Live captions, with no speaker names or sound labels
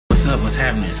up? What's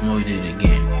happening? It's Mo, you did it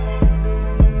again.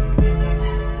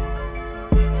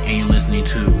 And you're listening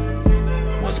to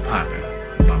What's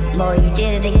Poppin'. Mo, you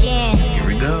did it again. Here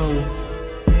we go.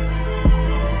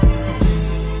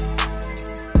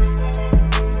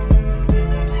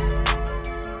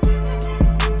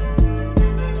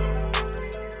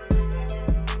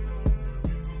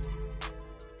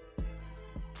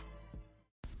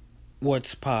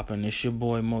 What's poppin'? It's your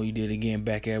boy Mo, you did it again,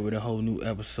 back at it with a whole new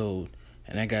episode.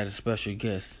 And I got a special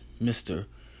guest, Mr.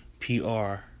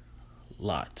 Pierre,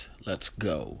 Lott. Let's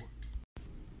go.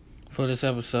 For this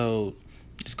episode,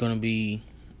 it's going to be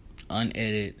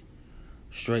unedited,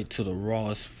 straight to the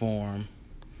rawest form.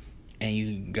 And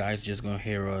you guys just going to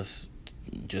hear us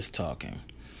just talking.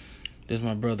 This is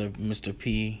my brother, Mr.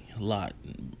 P. Lott,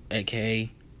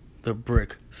 a.k.a. the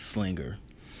Brick Slinger.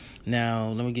 Now,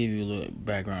 let me give you a little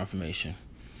background information.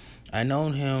 I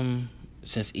known him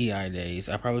since EI days.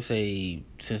 I probably say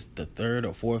since the third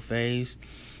or fourth phase.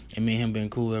 And me and him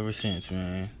been cool ever since,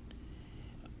 man.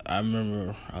 I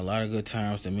remember a lot of good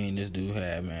times that me and this dude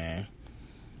had, man.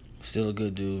 Still a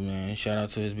good dude, man. Shout out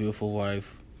to his beautiful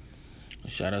wife.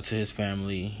 Shout out to his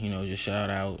family. You know, just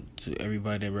shout out to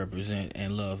everybody that represent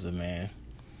and love the man.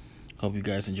 Hope you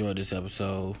guys enjoyed this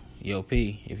episode. Yo,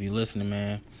 P, if you listening,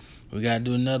 man, we gotta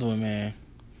do another one, man.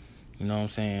 You know what I'm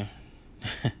saying?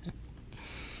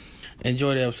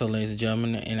 Enjoy the episode, ladies and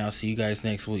gentlemen, and I'll see you guys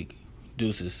next week.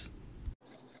 Deuces.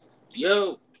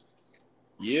 Yo.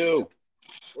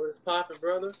 What is poppin',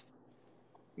 brother?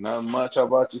 Not much. How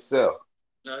about yourself?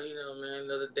 No, you know, man,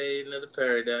 another day, another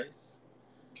paradise.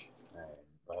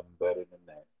 Nothing better than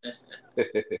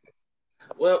that.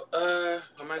 Well, I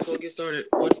might as well get started.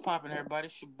 What's poppin', everybody?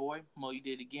 It's your boy, Mo, you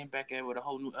did it again, back at it with a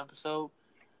whole new episode.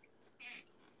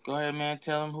 Go ahead, man.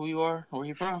 Tell them who you are, where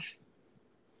you from.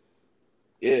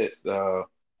 Yes,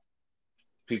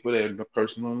 people that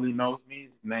personally know me,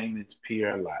 his name is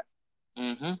Pierre Lott.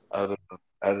 Mm-hmm.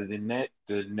 Other than that,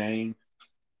 the name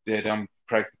that I'm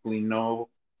practically known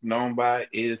by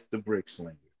is the Brick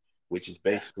Slinger, which is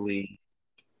basically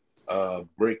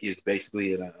brick is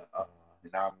basically an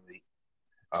anomaly,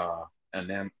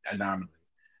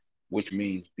 which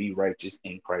means be righteous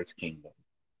in Christ's kingdom.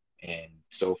 And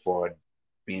so far,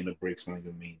 being a Brick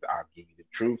Slinger means I'll give you the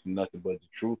truth, nothing but the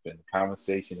truth, and the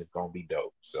conversation is gonna be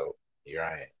dope. So here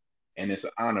I am, and it's an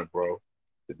honor, bro,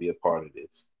 to be a part of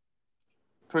this.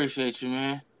 Appreciate you,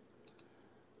 man.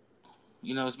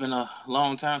 You know, it's been a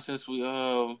long time since we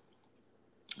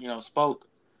spoke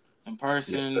in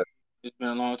person. Yes, it's been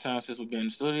a long time since we've been in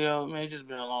the studio. Man, it's just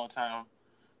been a long time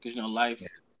because life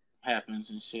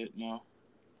happens and shit.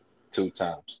 2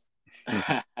 times.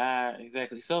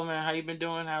 Exactly. So, man, how you been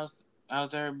doing? How's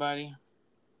everybody?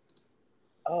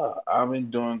 I've been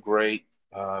doing great.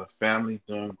 Family's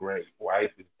doing great.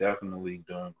 Wife is definitely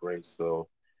doing great. So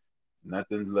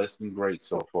nothing less than great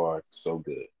so far. So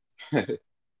good.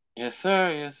 Yes,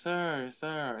 sir. Yes, sir. Yes,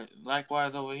 sir.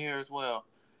 Likewise over here as well.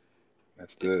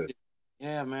 That's good.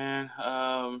 Yeah, man.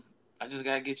 I just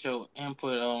gotta get your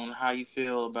input on how you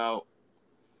feel about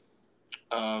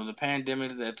the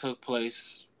pandemic that took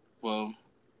place. Well,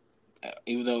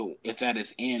 even though it's at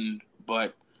its end,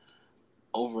 but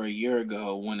over a year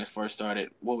ago when it first started,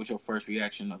 what was your first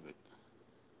reaction of it?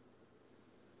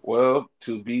 Well,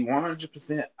 to be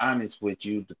 100% honest with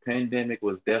you, the pandemic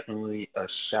was definitely a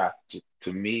shock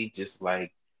to me, just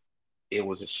like it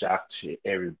was a shock to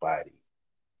everybody,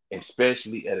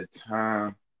 especially at a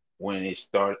time when it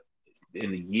started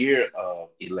in the year of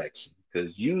election.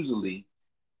 Because usually,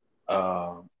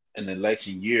 an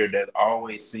election year, that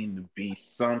always seemed to be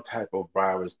some type of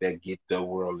virus that get the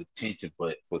world attention,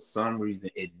 but for some reason,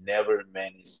 it never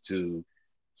managed to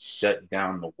shut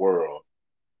down the world.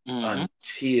 Mm-hmm.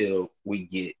 Until we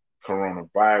get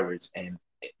coronavirus, and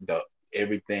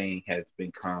everything has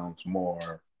becomes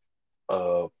more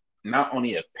of not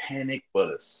only a panic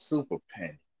but a super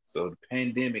panic. So the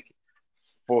pandemic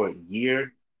for a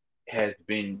year has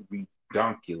been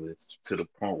ridiculous to the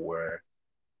point where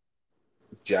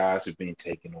jobs have been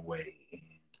taken away and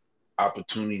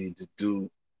opportunity to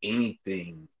do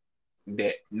anything,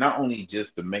 that not only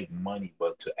just to make money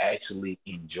but to actually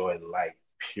enjoy life,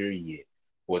 period,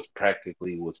 was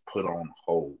put on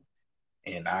hold.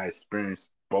 And I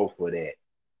experienced both of that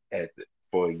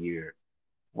for a year.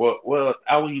 Well,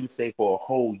 I wouldn't even say for a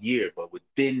whole year, but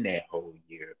within that whole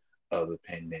year of the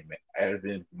pandemic, there have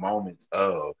been moments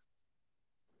of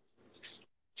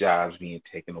jobs being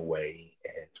taken away,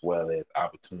 as well as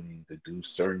opportunity to do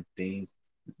certain things,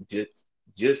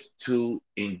 just to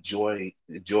enjoy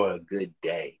a good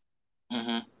day.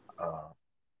 Mm-hmm.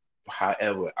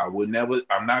 However, I'm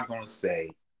not going to say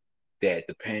that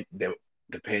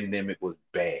the pandemic was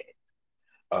bad.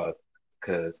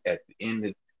 Because at the end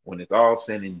of when it's all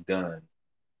said and done,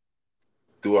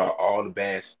 throughout all the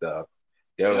bad stuff,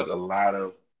 there Yep. was a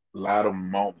lot of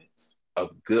moments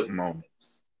of good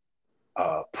moments,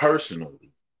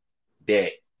 personally,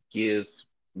 that gives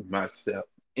myself,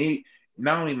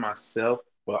 not only myself,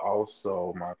 but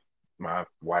also my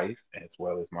wife as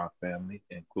well as my family,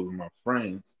 including my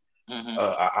friends, Mm-hmm. an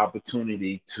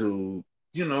opportunity to,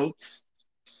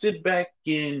 sit back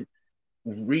and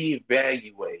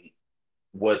reevaluate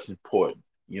what's important.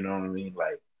 You know what I mean?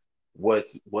 Like what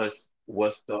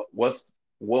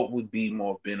would be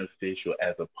more beneficial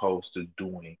as opposed to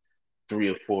doing three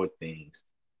or four things.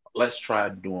 Let's try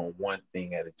doing one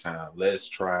thing at a time. Let's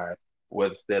try, well,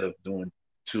 instead of doing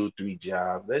two or three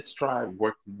jobs, let's try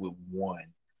working with one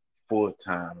full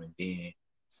time and then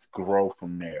grow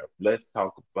from there. Let's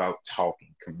talk about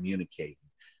talking, communicating.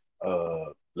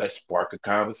 Let's spark a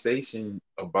conversation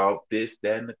about this,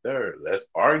 that, and the third. Let's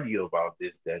argue about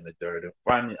this, that, and the third, and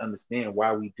finally understand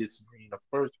why we disagree in the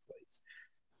first place,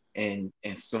 and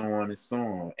so on and so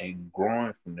on, and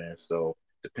growing from there. So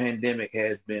the pandemic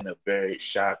has been a very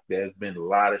shock. There's been a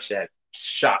lot of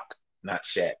shock, not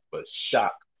shack, but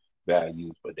shock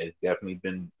values. But there's definitely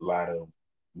been a lot of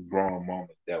growing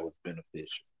moments that was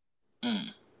beneficial.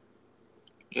 Mm.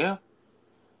 Yeah.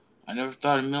 I never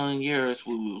thought in a million years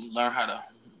we would learn how to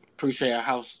appreciate our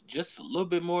house just a little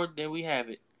bit more than we have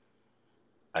it.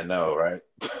 I know, right?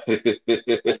 Like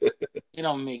it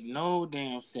don't make no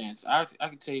damn sense. I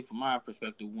can tell you from my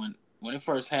perspective when it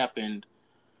first happened,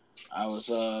 I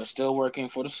was still working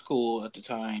for the school at the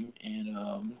time, and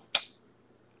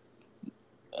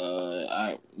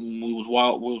I we was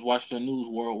watching the news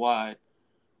worldwide,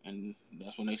 and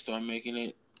that's when they started making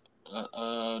it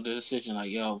the decision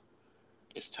like, yo,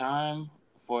 it's time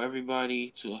for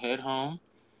everybody to head home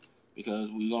because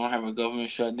we're gonna have a government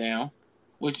shutdown.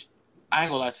 Which I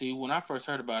ain't gonna lie to you, when I first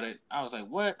heard about it, I was like,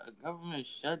 "What? A government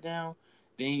shutdown?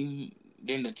 Then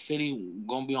then the city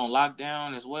gonna be on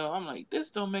lockdown as well?" I'm like,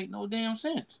 "This don't make no damn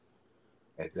sense."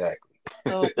 Exactly.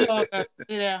 So we all got to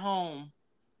sit at home,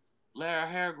 let our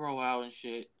hair grow out and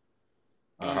shit,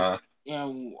 and Uh-huh.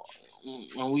 and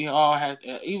when we all have,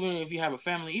 even if you have a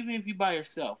family, even if you by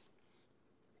yourself,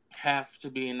 have to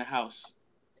be in the house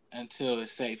until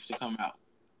it's safe to come out.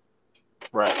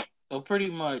 Right. So pretty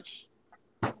much,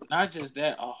 not just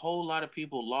that, a whole lot of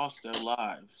people lost their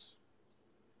lives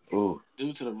Ooh.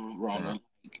 due to the Yeah. Rona.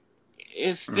 Like,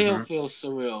 it still Mm-hmm. feels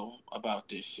surreal about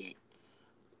this shit.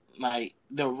 Like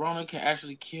the Rona can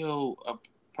actually kill a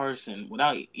person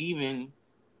without even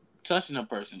touching a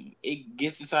person. It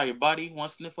gets inside your body, one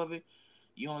sniff of it.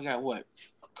 You only got what,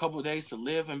 a couple of days to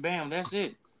live, and bam, that's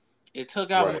it. It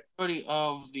took out Right. majority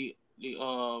of the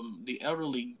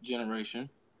elderly generation.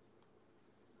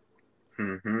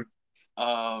 Mm-hmm.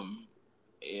 Um,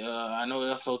 I know it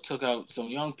also took out some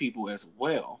young people as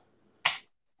well.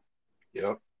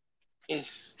 Yep.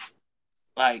 It's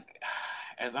like,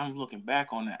 as I'm looking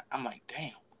back on that, I'm like,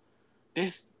 damn,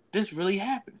 this this really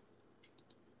happened.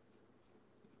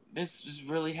 This just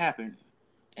really happened.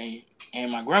 And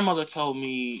and my grandmother told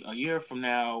me a year from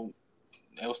now,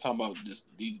 they was talking about this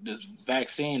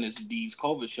vaccine, these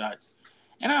COVID shots,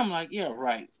 and I'm like, yeah,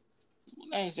 right.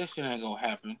 That shit ain't gonna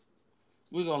happen.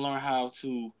 We're gonna learn how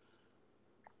to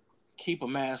keep a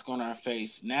mask on our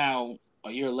face. Now,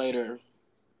 a year later,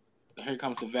 here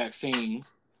comes the vaccine,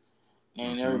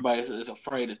 and Mm-hmm. everybody is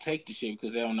afraid to take the shit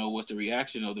because they don't know what's the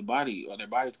reaction of the body or their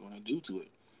body's going to do to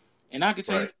it. And I can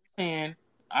tell you Right. firsthand,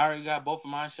 I already got both of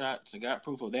my shots. I got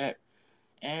proof of that,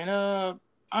 and I'll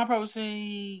probably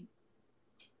say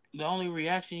the only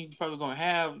reaction you're probably gonna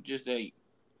have just that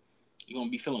you're gonna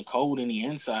be feeling cold in the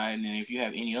inside, and then if you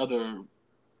have any other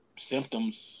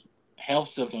symptoms, health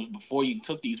symptoms before you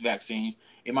took these vaccines,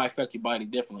 it might affect your body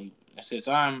differently. And since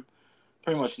I'm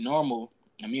pretty much normal,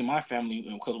 and me and my family,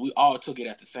 because we all took it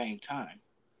at the same time,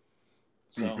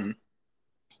 so Mm-hmm.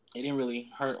 it didn't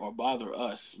really hurt or bother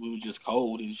us. We were just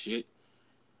cold and shit,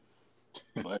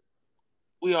 but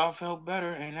we all felt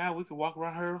better, and now we could walk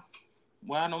around here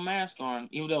without no mask on,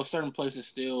 even though certain places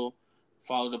still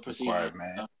follow the procedures. Required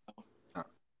mask.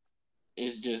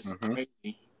 It's just Mm-hmm.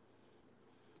 crazy.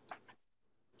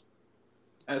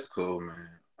 That's cool, man.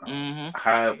 Mm-hmm.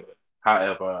 However,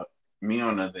 however, me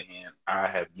on the other hand, I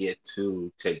have yet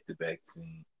to take the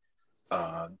vaccine.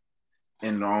 Uh,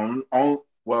 and well,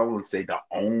 I wouldn't say the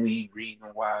only reason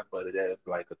why, but there's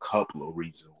like a couple of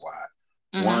reasons why.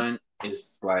 Mm-hmm. One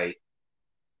is like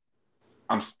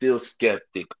I'm still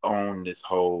skeptic on this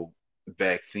whole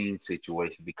vaccine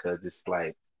situation because it's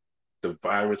like the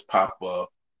virus pop up,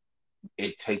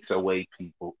 it took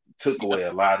away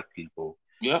a lot of people,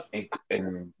 Yep.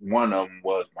 and one of them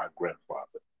was my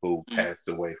grandfather who Mm-hmm. passed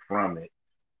away from it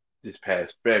this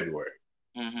past February.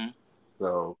 Mm-hmm.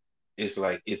 So it's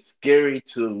like it's scary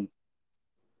to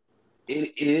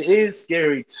it is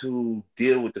scary to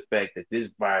deal with the fact that this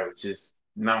virus just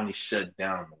not only shut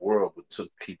down the world but took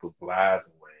people's lives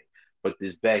away. But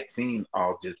this vaccine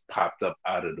all just popped up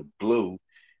out of the blue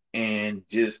and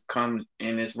just comes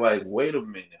and it's like, wait a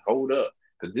minute, hold up.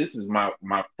 Because this is my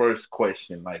first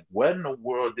question. Like, what in the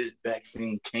world this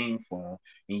vaccine came from?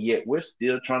 And yet we're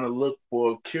still trying to look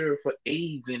for a cure for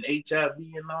AIDS and HIV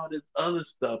and all this other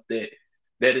stuff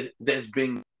that's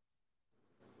been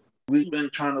we've been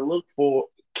trying to look for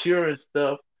cure and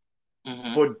stuff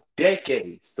Mm-hmm. for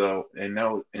decades. So and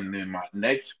then my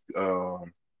next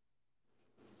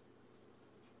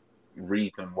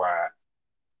reason why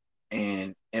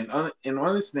and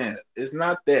understand it's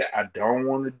not that I don't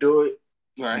want to do it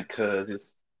Right. because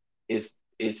it's it's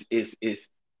it's it's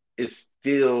it's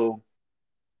still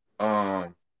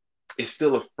um it's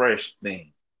still a fresh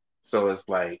thing. So it's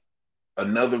like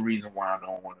another reason why I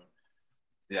don't want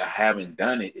to I haven't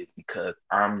done it is because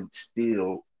I'm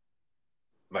still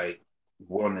like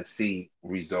want to see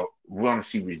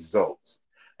results.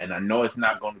 And I know it's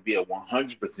not going to be a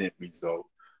 100% result,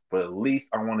 but at least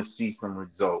I want to see some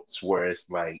results where it's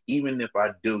like even if I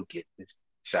do get this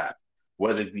shot,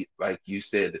 whether it be like you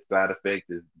said, the side effect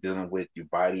is dealing with your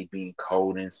body being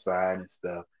cold inside and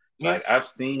stuff. Yeah. I've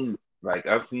seen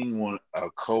one a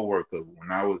coworker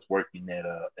when I was working at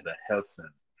a health center.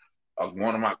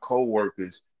 One of my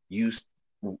coworkers used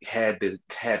had a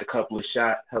couple of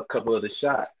the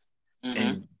shots,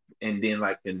 Mm-hmm. and then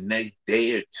like the next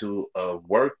day or two of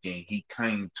working, he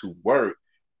came to work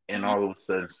and Mm-hmm. all of a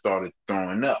sudden started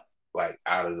throwing up like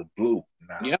out of the blue.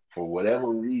 Now, Yep. for whatever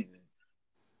reason,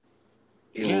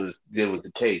 Yeah. it was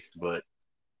the case, but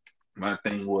my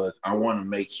thing was I want to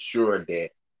make sure that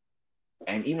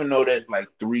and even though there's like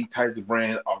three types of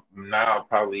brands, now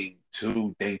probably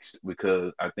two thanks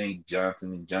because I think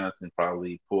Johnson and Johnson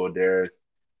probably pulled theirs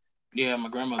Yeah. My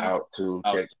grandmother. out to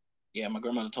Oh, check. yeah. My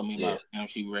grandmother told me Yeah, about him.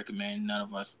 She recommended none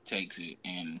of us takes it,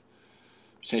 and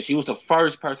since she was the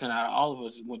first person out of all of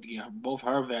us went to get both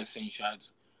her vaccine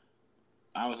shots,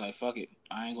 I was like, "Fuck it,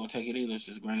 I ain't gonna take it either." It's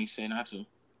just Granny said not to.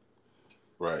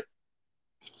 right.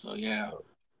 So yeah,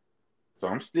 So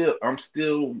I'm still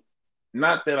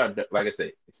not that like I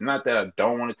said, it's not that I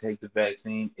don't want to take the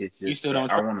vaccine. It's you just still that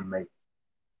don't I trust. want to make.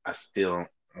 I still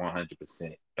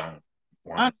 100% don't I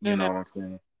want. You understand know that. what I'm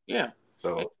saying? Yeah. Hey,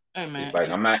 So hey, it's man. like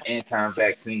And, I'm not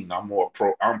anti-vaccine. I'm more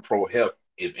pro. I'm pro health,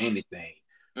 if anything.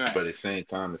 right. But at the same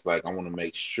time, it's like I want to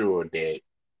make sure that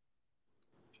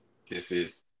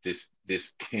this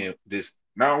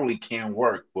not only can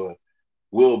work, but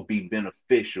will be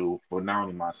beneficial for not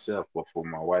only myself but for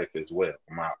my wife as well,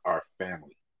 for our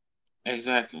family.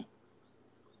 Exactly.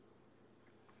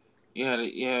 Yeah.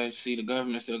 Yeah. See, the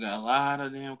government still got a lot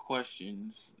of damn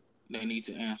questions they need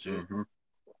to answer. Hmm.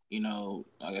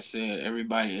 Like I said,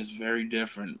 everybody is very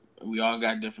different. We all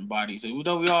got different bodies. Even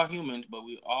though we all humans, but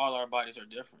we all our bodies are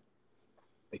different.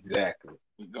 Exactly.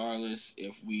 Regardless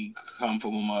if we come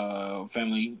from a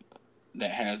family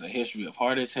that has a history of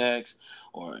heart attacks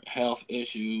or health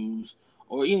issues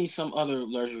or any some other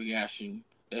allergic reaction,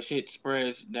 that shit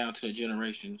spreads down to the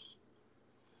generations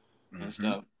and Hmm.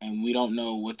 stuff. And we don't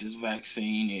know what this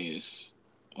vaccine is,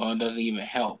 or it doesn't even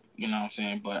help. You know what I'm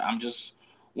saying? But I'm just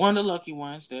one of the lucky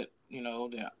ones that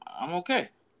that I'm okay.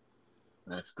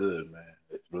 That's good, man.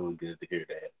 It's really good to hear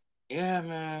that. Yeah,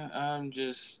 man.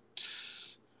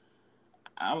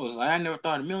 I was like, I never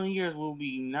thought in a million years we'll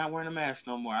be not wearing a mask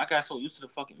no more. I got so used to the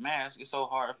fucking mask, it's so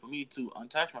hard for me to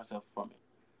unattach myself from it.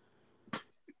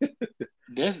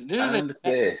 This I is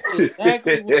understand.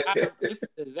 this is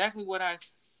exactly what I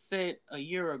said a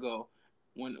year ago.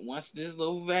 When once this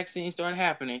little vaccine started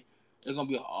happening, it's gonna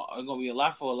be a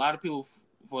lot for a lot of people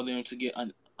for them to get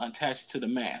attached to the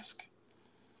mask.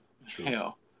 True.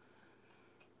 Hell,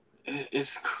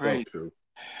 it's So crazy. true.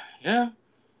 Yeah,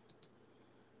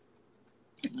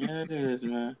 yeah, it is,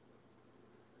 man.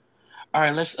 All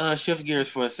right, let's shift gears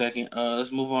for a second.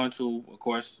 Let's move on to, of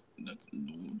course,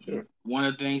 Sure. one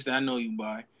of the things that I know you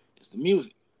buy is the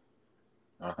music.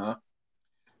 Uh-huh.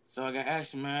 So I got to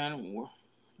ask you, man,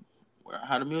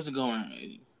 how the music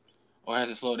going, or has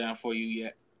it slowed down for you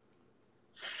yet?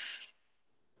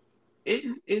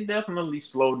 It definitely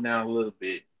slowed down a little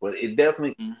bit, but it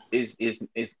definitely Mm, is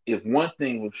if one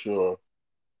thing was sure,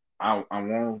 I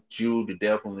want you to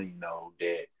definitely know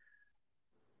that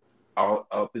all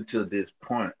up until this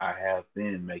point I have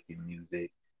been making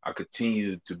music. I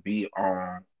continue to be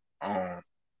on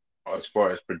as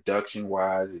far as production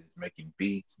wise, it's making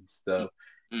beats and stuff.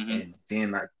 Mm-hmm.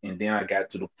 And then I got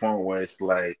to the point where it's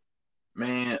like,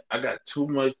 man, I got too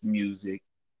much music.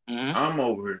 Mm-hmm. I'm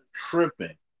over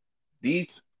tripping.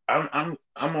 These I'm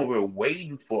over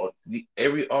waiting for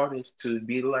every artist to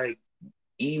be like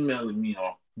emailing me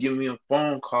or giving me a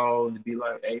phone call and to be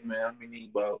like, hey man, I'm gonna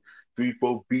need about 3,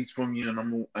 4 beats from you, and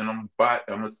I'm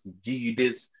gonna give you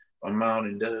this amount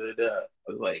and da da da. I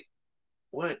was like,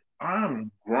 what?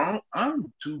 I'm grown.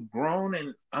 I'm too grown,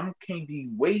 and I can't be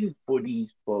waiting for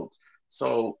these folks.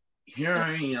 So here Yeah.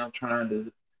 I am trying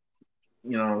to,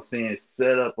 what I'm saying,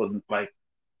 set up a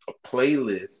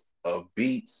playlist of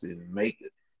beats and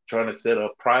trying to set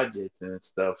up projects and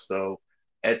stuff. So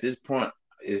at this point,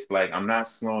 it's like I'm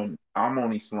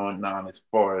only slowing down as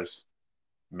far as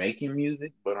making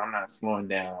music, but I'm not slowing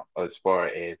down as far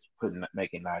as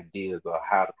making ideas or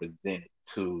how to present it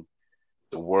to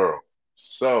the world.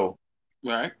 So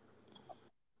Right.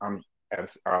 I'm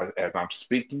as I'm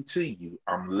speaking to you,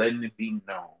 I'm letting it be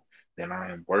known that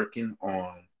I am working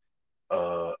on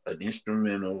an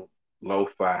instrumental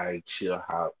lo-fi chill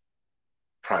hop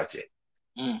project,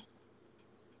 Mm.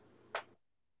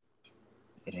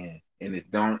 and it's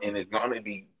gonna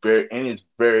be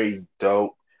very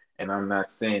dope. And I'm not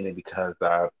saying it because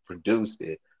I produced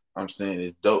it. I'm saying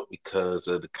it's dope because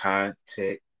of the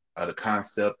concept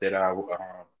that I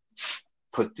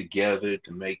put together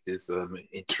to make this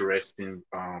interesting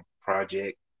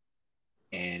project.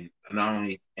 And not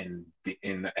only and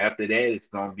after that, it's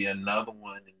gonna be another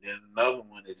one, and then another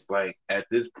one. It's like at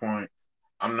this point,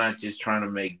 I'm not just trying to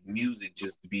make music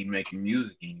just to be making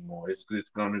music anymore. It's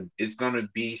gonna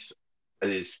be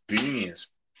an experience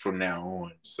from now on.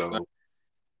 Right. So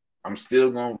I'm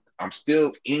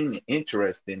still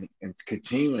interested in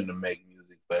continuing to make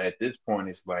music, but at this point,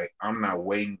 it's like I'm not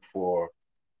waiting for,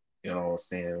 what I'm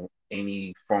saying,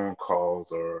 any phone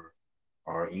calls or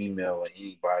email or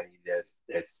anybody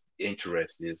that's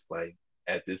interested. It's like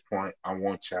at this point, I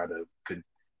want y'all to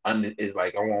it's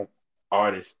like I want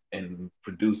artists and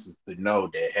producers to know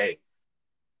that, hey,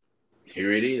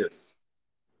 here it is.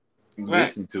 Right.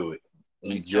 Listen to it,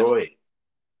 Exactly. enjoy it.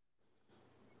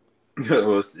 You know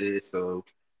what I'm saying? So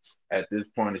at this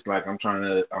point, it's like I'm trying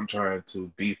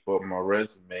to beef up my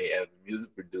resume as a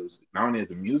music producer, not only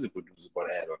as a music producer,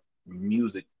 but as a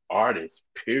music artist.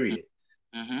 Period.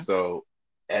 Mm-hmm. So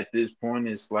at this point,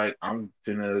 it's like I'm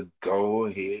gonna go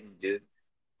ahead and just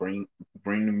bring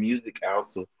bring the music out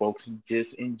so folks can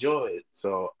just enjoy it.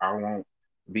 So I won't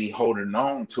be holding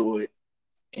on to it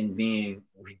and then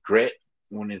regret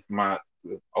when it's my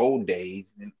old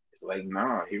days. And it's like,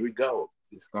 nah, here we go.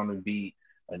 It's gonna be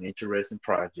an interesting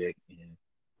project,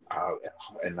 I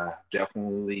and I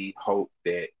definitely hope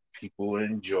that people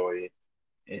enjoy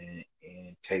it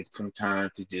and take some time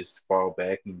to just fall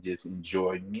back and just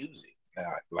enjoy music,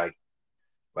 like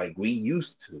we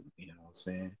used to. You know what I'm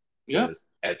saying? Yep. Because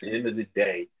at the end of the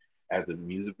day, as a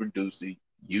music producer,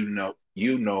 you know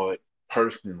it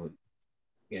personally,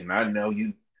 and I know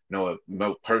you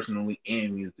know personally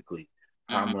and musically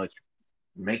how Mm-hmm. much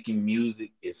making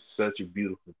music is such a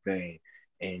beautiful thing,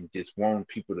 and just wanting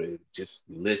people to just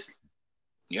listen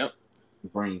Yep.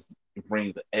 brings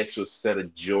brings an extra set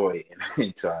of joy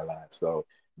into our lives. So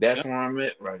that's Yep. where I'm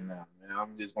at right now, man.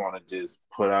 I'm just gonna just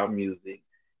put out music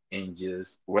and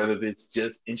just whether it's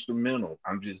just instrumental,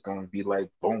 I'm just gonna be like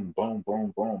boom, boom,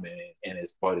 boom, boom, and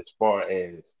as far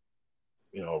as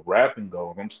rapping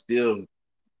goes,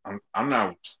 I'm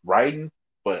not writing,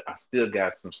 but I still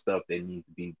got some stuff that needs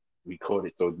to be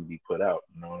recorded so it can be put out.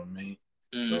 You know what I mean?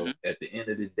 Mm-hmm. So at the end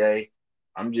of the day,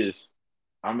 I'm just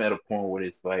I'm at a point where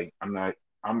it's like I'm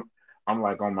I'm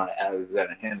like on my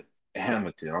Alexander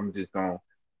Hamilton. I'm just gonna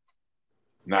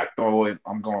not throw it.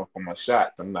 I'm going for my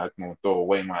shots. I'm not gonna throw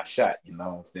away my shot. You know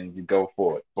what I'm saying? Just go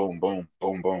for it. Boom, boom,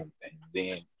 boom, boom, and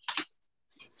then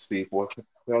see what's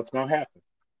gonna happen.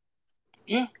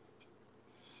 Yeah.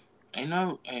 Hey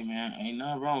man, ain't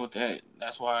nothing wrong with that.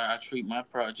 That's why I treat my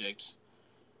projects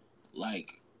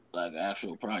like like an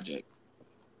actual project.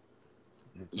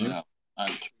 You Hmm. know, I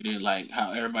treat it like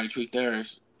how everybody treat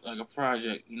theirs, like a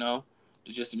project.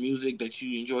 It's just the music that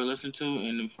you enjoy listening to.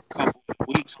 In a couple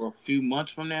weeks or a few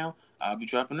months from now, I'll be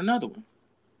dropping another one.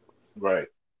 Right.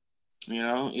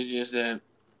 It's just that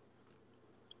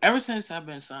ever since I've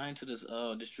been signed to this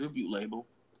distribute label,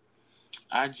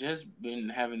 I just been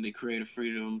having the creative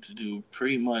freedom to do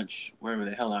pretty much wherever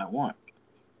the hell I want.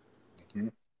 Hmm.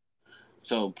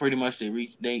 So pretty much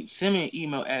they send me an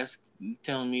email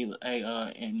telling me,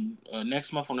 hey, in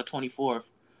next month on the 24th,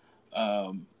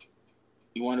 um,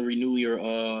 you want to renew your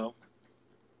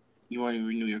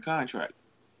contract.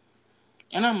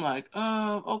 And I'm like,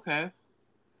 okay.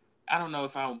 I don't know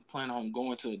if I plan on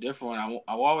going to a different one.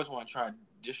 I always want to try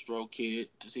DistroKid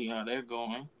to see how they're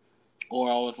going,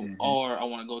 Mm-hmm. or I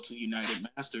want to go to United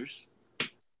Masters.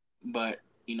 But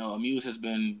Amuse has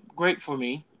been great for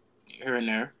me here and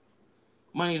there.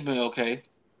 Money's been okay,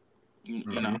 you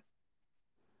know. Mm-hmm.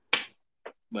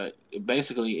 But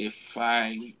basically, if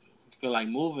I feel like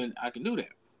moving, I can do that.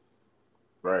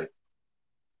 Right.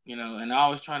 And I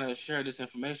always trying to share this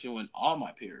information with all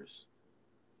my peers.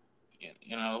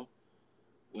 You know,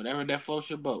 whatever that floats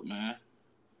your boat, man.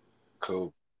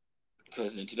 Cool.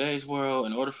 Because in today's world,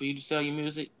 in order for you to sell your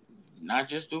music, not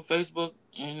just through Facebook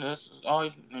and that's all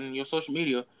and your social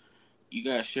media, you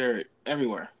gotta share it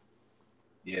everywhere,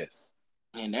 Yes.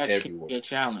 and that can Everywhere. be a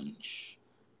challenge.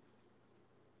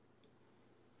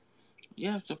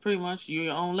 Yeah, so pretty much you're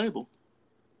your own label.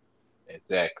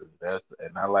 Exactly.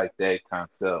 And I like that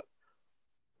concept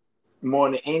more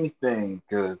than anything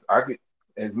because I could,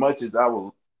 as much as I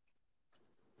was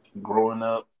growing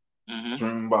up, Mm-hmm.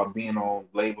 dreaming about being on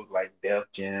labels like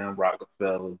Def Jam,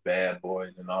 Rockefeller, Bad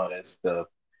Boys, and all that stuff,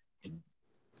 and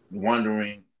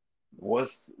wondering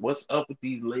what's up with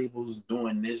these labels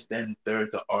doing this, that, and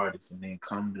third to artists, and then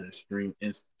come to the Stream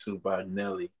Institute by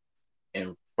Nelly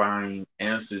and find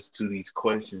answers to these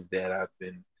questions that I've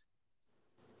been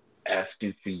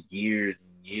asking for years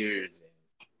and years,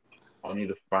 and only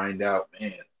to find out,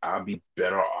 man, I'll be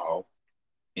better off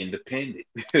independent.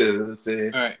 You know what I'm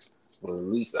saying? All right. Well, at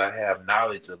least I have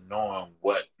knowledge of knowing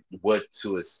what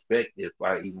to expect if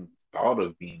I even thought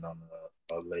of being on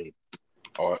a label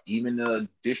or even a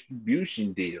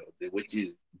distribution deal, which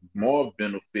is more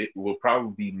benefit will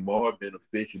probably be more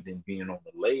beneficial than being on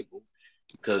the label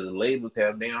because the labels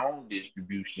have their own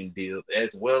distribution deals as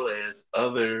well as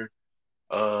other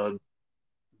uh,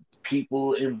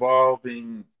 people involved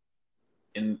and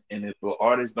if the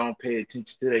artists don't pay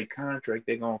attention to their contract,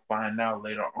 they're gonna find out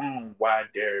later on why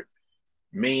their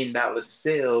 $1 million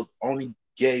sales only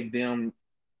gave them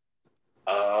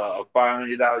a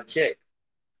 $500 check.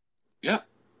 Yep.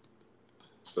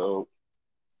 So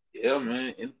yeah,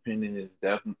 man, independent is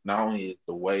definitely not only is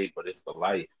the way, but it's the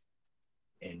life,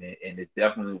 and it's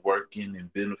definitely working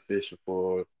and beneficial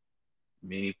for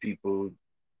many people,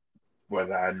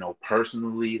 whether I know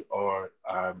personally or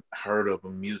I've heard of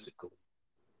them musically.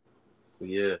 So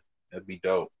yeah, that'd be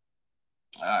dope.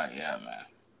 All right. Yeah, man.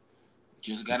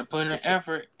 Just got to put in the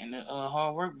effort and the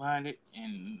hard work behind it,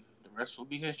 and the rest will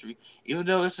be history. Even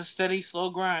though it's a steady, slow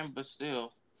grind, but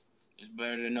still, it's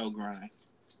better than no grind.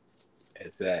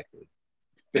 Exactly.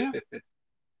 Yeah.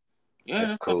 Yeah.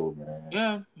 That's cool, man.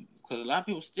 Yeah. Because a lot of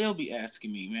people still be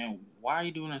asking me, man, why are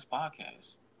you doing this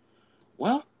podcast?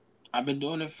 Well, I've been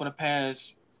doing it for the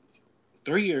past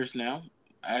 3 years now.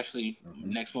 Actually, Hmm.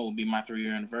 next month will be my 3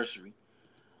 year anniversary.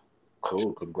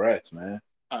 Cool. Congrats, man.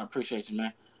 I appreciate you,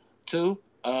 man. Two,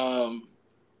 I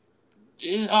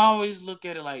always look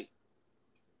at it like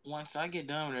once I get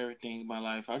done with everything in my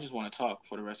life, I just want to talk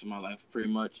for the rest of my life, pretty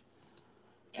much.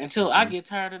 Until I Hmm. get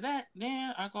tired of that,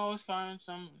 then I can always find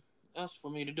something else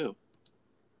for me to do.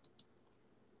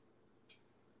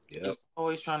 Yep. It's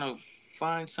always trying to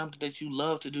find something that you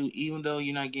love to do, even though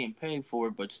you're not getting paid for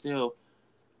it, but still,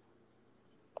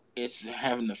 it's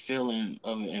having the feeling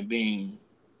of it and being,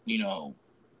 you know,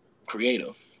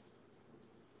 creative.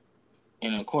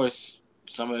 And of course,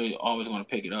 somebody always going to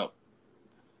pick it up.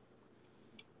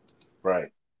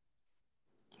 Right.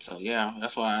 So yeah,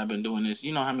 that's why I've been doing this.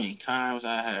 You know how many times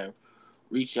I have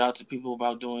reached out to people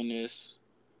about doing this.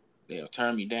 They'll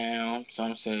turn me down.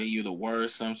 Some say you're the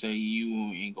worst. Some say you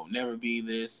ain't gonna never be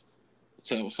this.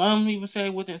 So some even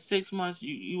say within 6 months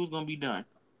you was gonna be done.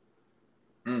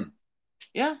 Mm.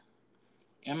 Yeah,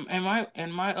 and my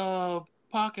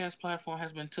podcast platform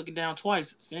has been taken down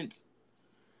twice since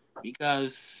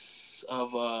because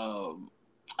of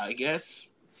I guess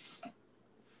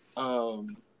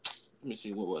let me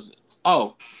see what was it.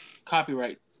 Oh,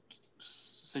 copyright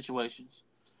situations.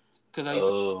 Because I used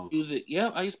to Oh. play music.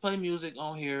 Yep, I used to play music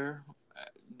on here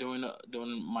doing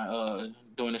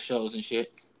the shows and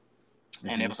shit.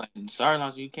 And it Hmm. was like, sorry,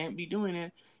 Lonzo, you can't be doing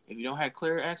it if you don't have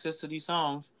clear access to these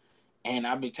songs. And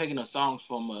I've been taking the songs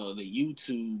from the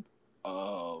YouTube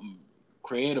um,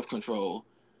 creative control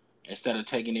instead of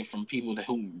taking it from people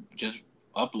who just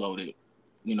upload it,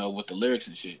 with the lyrics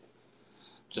and shit.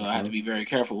 So I have to Hmm. be very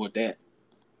careful with that.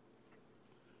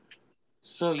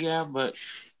 So yeah, but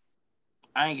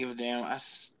I ain't give a damn.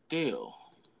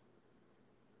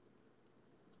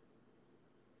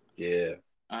 Yeah,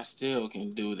 I still can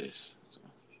do this. So,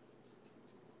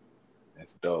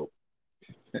 that's dope.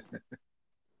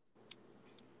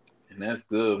 And that's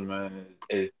good, man.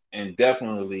 And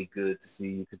definitely good to see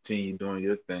you continue doing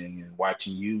your thing and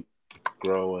watching you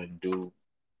grow and do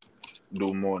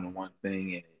more than one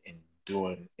thing and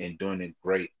doing it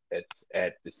great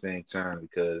at the same time.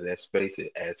 Because let's face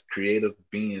it, as creative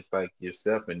beings like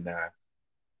yourself and I,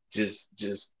 just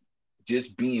just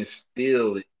just being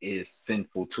still is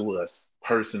sinful to us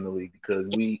personally because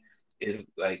we it's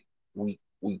like we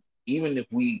even if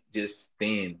we just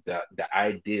stand the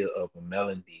idea of a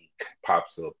melody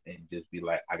pops up and just be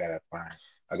like I gotta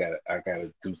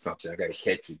do something, I gotta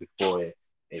catch it before it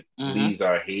Mm-hmm. leaves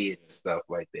our head and stuff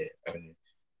like that. I mean,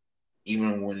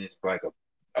 even when it's like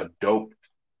a dope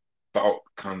thought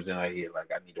comes in our head,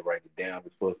 like I need to write it down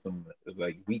before some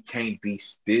like we can't be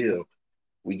still,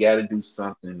 we got to do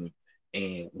something,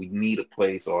 and we need a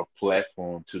place or a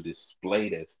platform to display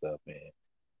that stuff. And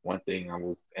one thing I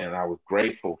was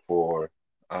grateful for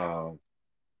um,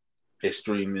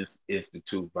 Extremist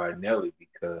Institute by Nelly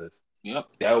because Yep.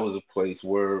 that was a place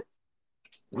where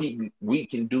we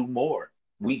can do more.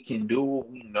 We can do what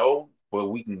we know, but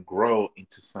we can grow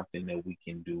into something that we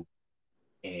can do.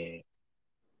 And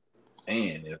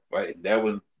if like that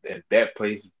was if that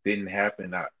place didn't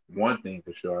happen, one thing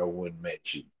for sure, I wouldn't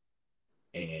met you.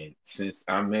 And since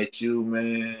I met you,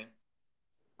 man,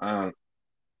 um,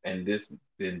 and this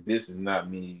is not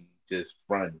me just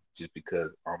fronting just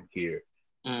because I'm here,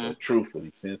 Mm-hmm. but truthfully,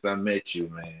 since I met you,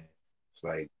 man, it's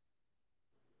like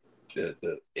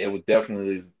the it was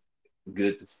definitely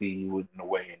good to see you in the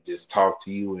way and just talk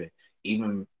to you and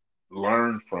even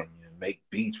learn from you and make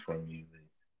beats from you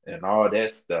and all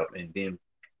that stuff. And then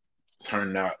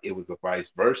turned out it was a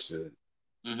vice versa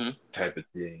Mm-hmm. type of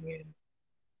thing.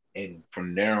 And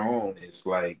from there on, it's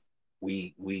like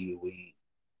we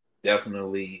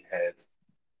definitely has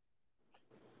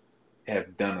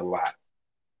have done a lot.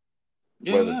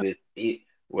 Yeah, Whether yeah. it's it,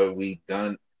 whether we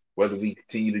done, whether we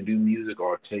continue to do music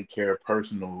or take care of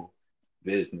personal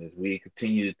business, we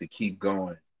continue to keep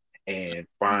going and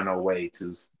find our way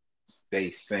to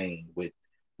stay sane with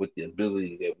the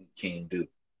ability that we can do.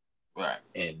 Right.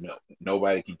 And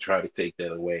nobody can try to take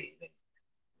that away.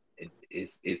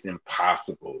 It's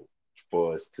impossible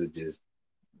for us to just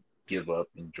give up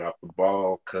and drop the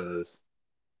ball because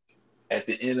at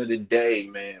the end of the day,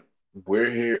 man,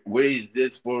 we're here. We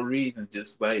exist for a reason,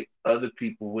 just like other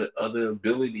people with other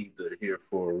abilities are here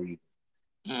for a reason.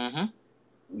 Mm-hmm.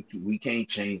 We can't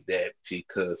change that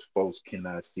because folks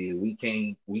cannot see it. We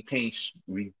can't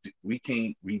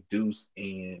reduce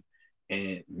and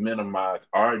minimize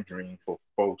our dream for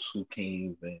folks who can't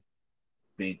even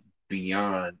think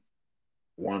beyond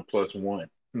 1 plus 1.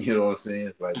 You know what I'm saying?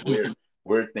 It's like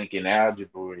we're thinking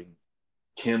algebra and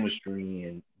chemistry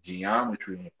and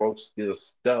geometry, and folks still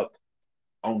stuck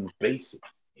on the basics.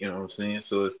 You know what I'm saying?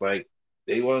 So it's like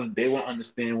they won't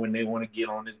understand when they want to get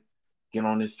on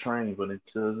this train, but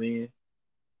until then,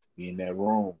 be in that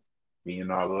room, be in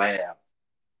our lab,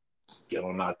 get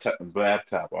on our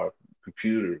laptop, our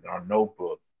computer, our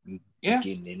notebook. We Yeah.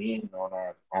 getting it in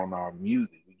on our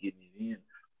music. We getting it in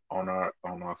on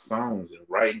our songs and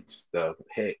writing stuff.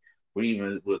 Heck, we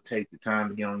even will take the time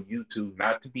to get on YouTube,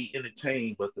 not to be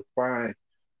entertained, but to find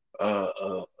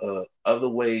other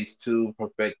ways to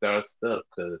perfect our stuff.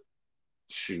 Cause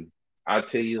shoot, I'll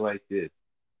tell you like this.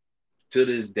 To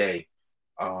this day,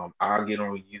 I'll get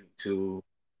on YouTube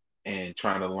and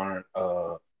trying to learn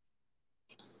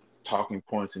talking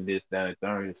points and this, that, and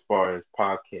third as far as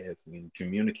podcasting and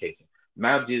communication.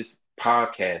 Not just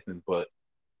podcasting, but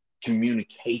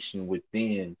communication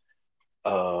within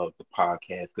the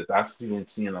podcast. Because I've been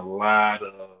seeing a lot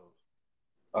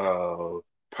of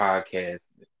podcasts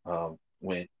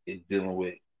when it's dealing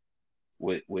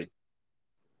with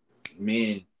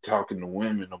men talking to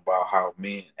women about how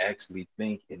men actually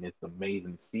think, and it's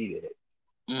amazing to see that.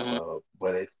 Mm-hmm.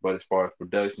 But as far as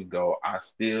production go, I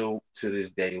still to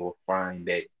this day will find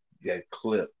that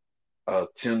clip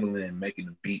of Timbaland making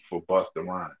a beat for Busta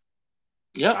Rhymes.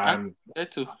 Yep. I I'm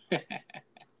that too.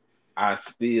 I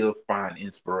still find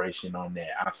inspiration on that.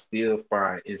 I still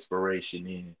find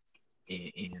inspiration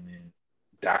in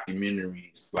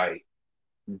documentaries like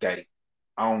that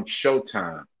on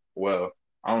Showtime. Well,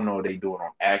 I don't know if they do it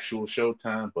on actual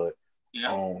Showtime, but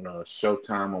Yeah. on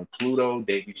Showtime on Pluto,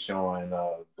 they be showing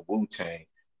the Wu Tang,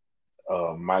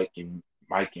 Mike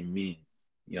and Means.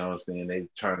 You know what I'm saying? They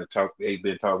trying to talk. They've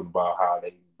been talking about how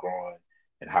they growing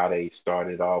and how they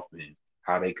started off and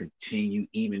how they continue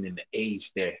even in the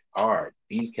age they are.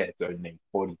 These cats are in their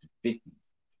 40s to 50s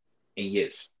and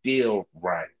yet still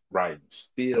writing,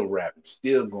 still rapping,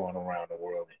 still going around the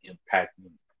world and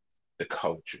impacting the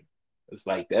culture. It's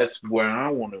like that's where I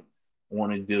want to.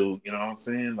 want to do. You know what I'm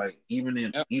saying? Like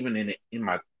Yep. even in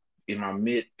my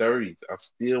mid 30s, I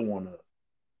still want to,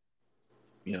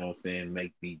 you know what I'm saying,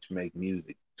 make beats, make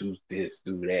music, do this,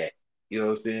 do that. You know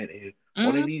what I'm saying? And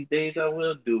one Mm-hmm. of these days I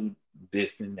will do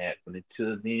this and that. But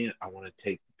until then, I want to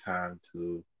take the time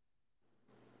to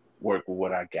work with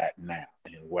what I got now.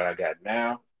 And what I got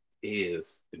now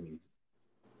is the music,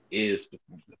 is the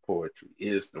poetry,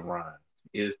 is the rhyme,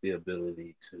 is the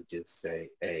ability to just say,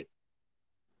 hey,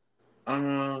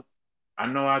 uh, I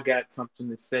know I got something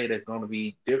to say that's gonna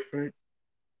be different,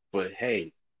 but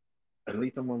hey, at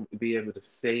least I'm gonna be able to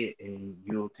say it and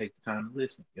you'll take the time to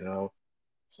listen, you know?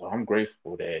 So I'm grateful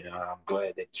for that. And I'm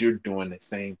glad that you're doing the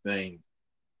same thing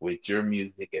with your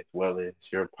music as well as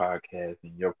your podcast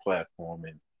and your platform.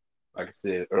 And like I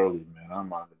said earlier, man,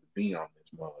 I'm honored to be on this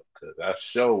mug because our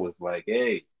show was like,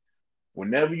 hey,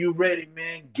 whenever you're ready,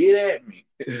 man, get at me.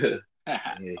 Yeah,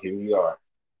 here we are.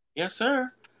 Yes,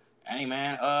 sir. Hey,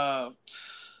 man. I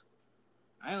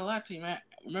ain't gonna lie to you, man.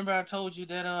 Remember I told you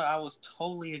that I was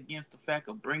totally against the fact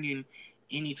of bringing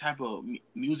any type of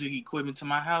music equipment to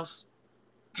my house.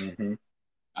 Mm-hmm.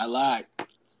 I lied.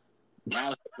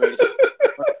 Now it's the greatest.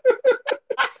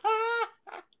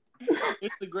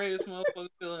 It's the greatest motherfucking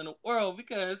feeling in the world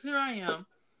because here I am.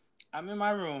 I'm in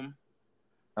my room.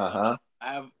 Uh, Uh-huh.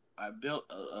 I have I built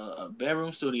a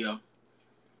bedroom studio.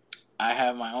 I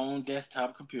have my own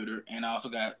desktop computer, and I also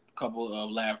got a couple of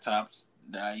laptops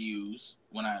that I use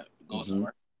when I go Mm-hmm.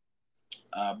 somewhere.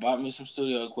 Bought me some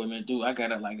studio equipment, dude. I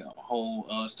got a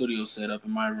whole studio set up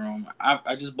in my room.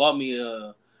 I just bought me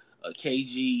a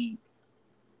KG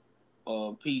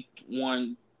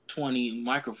P120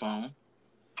 microphone.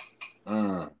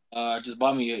 Mm. Just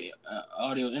bought me a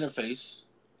audio interface.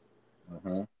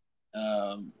 Mm-hmm.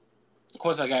 Of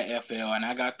course, I got FL, and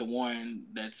I got the one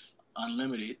that's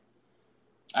unlimited.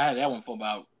 I had that one for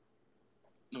about,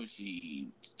 let me see,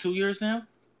 2 years now.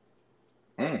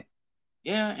 Mm.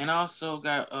 Yeah, and I also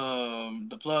got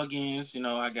the plugins. You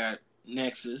know, I got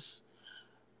Nexus,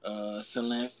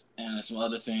 Synth, and some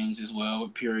other things as well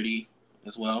with Purity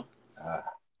as well. Ah,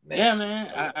 Yeah, Nexus.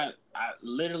 man, I love I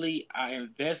literally I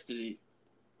invested it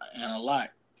in a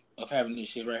lot of having this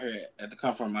shit right here at the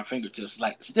comfort of my fingertips.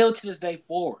 Like still to this day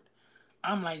forward,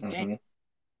 I'm like, it. dang, Mm-hmm.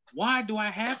 why do I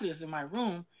have this in my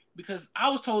room? Because I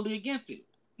was totally against it.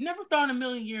 Never thought in a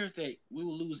million years that we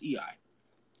would lose EI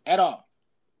at all.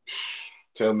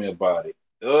 Tell me about it.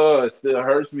 Oh, it still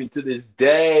hurts me to this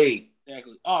day.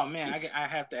 Exactly. Oh man, I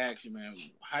have to ask you, man.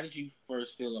 How did you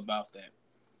first feel about that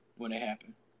when it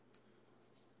happened?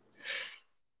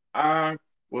 I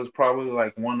was probably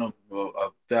like one of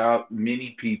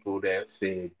many people that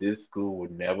said this school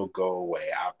would never go away.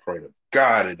 I pray to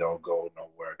God it don't go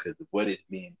nowhere because what it's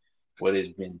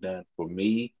been done for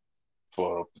me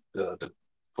for the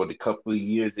for the couple of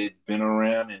years it's been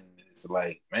around, and it's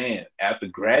like, man, after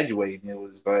graduating, it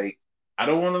was like I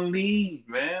don't want to leave,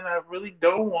 man. I really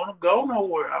don't want to go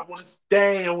nowhere. I want to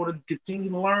stay. I want to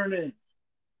continue learning.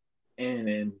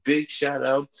 And big shout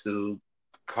out to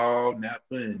Carl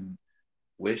Napa and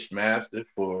Wishmaster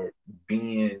for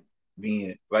being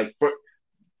being like for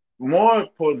more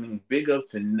importantly, big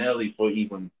ups to Nelly for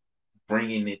even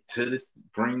bringing it to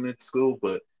school,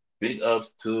 but big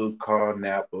ups to Carl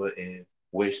Napa and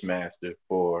Wishmaster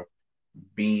for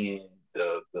being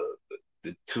the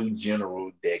two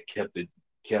generals that kept the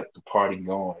party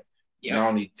going. Yep. Not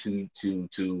only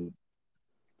to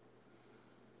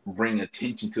bring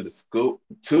attention to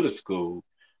the school,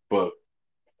 but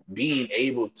being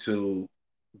able to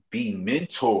be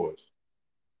mentors.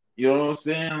 You know what I'm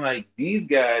saying? Like these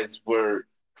guys were,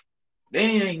 they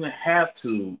didn't even have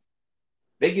to.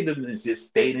 They get them to just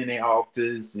stay in their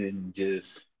office and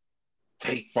just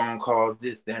take phone calls,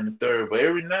 this, that, and the third. But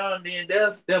every now and then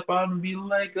they'll step out and be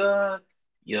like, yo,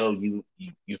 you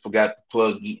forgot to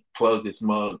plug this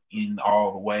mug in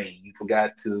all the way. You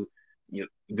forgot to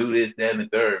do this, that, and the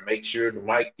third. Make sure the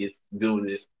mic gets do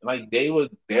this. Like they were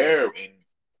there,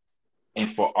 and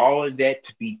for all of that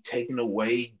to be taken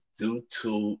away due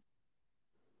to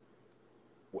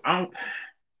I don't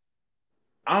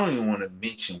I don't even want to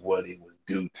mention what it was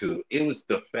due to. It was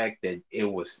the fact that it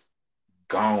was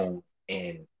gone,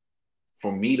 and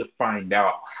for me to find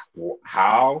out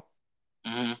how,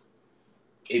 Mm-hmm.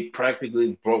 it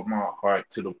practically broke my heart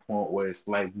to the point where it's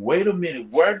like, wait a minute,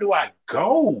 where do I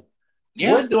go?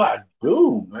 Yeah. What do I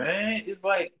do, man? It's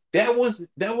like that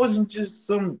wasn't just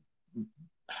some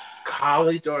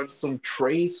college or some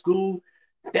trade school.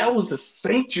 That was a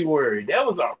sanctuary. That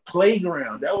was our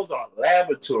playground. That was our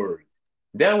laboratory.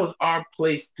 That was our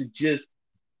place to just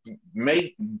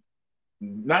make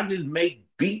not just make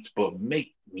beats, but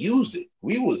make music.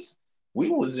 We was We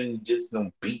wasn't just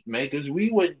no beat makers.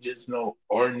 We weren't just no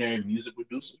ordinary music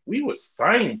producers. We were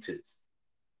scientists,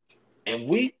 and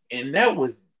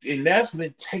that's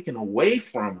been taken away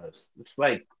from us. It's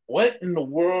like, what in the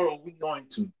world are we going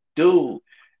to do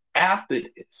after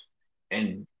this?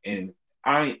 And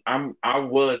I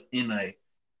was in a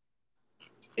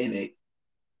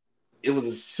it was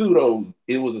a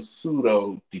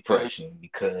pseudo depression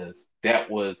because that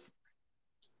was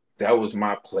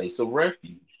my place of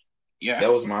refuge. Yeah.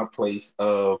 That was my place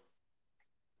of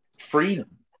freedom.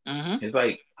 Mm-hmm. It's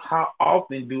like, how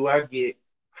often do I get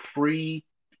free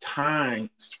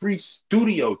time, free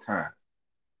studio time,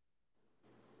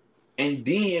 and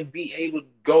then be able to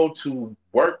go to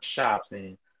workshops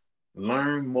and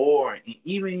learn more, and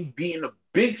even be in a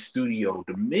big studio,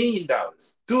 the $1 million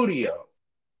studio,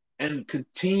 and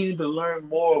continue to learn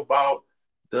more about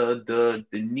the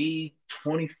need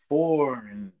 24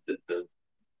 and the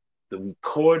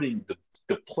recording,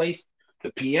 the place,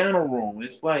 the piano room.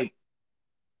 It's like,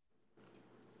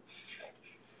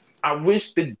 I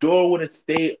wish the door would have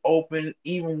stayed open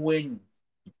even when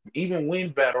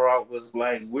Battle Rock was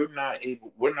like, we're not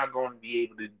going to be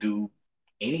able to do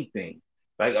anything.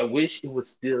 Like, I wish it was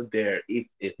still there,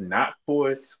 if not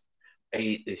for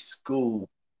a school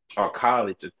or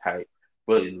college or type,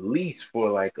 but at least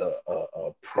for like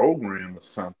a program or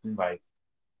something, like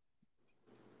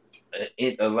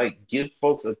it like give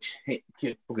folks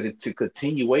give to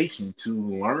continuation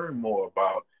to learn more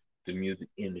about the music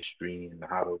industry and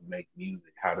how to make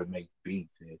music, how to make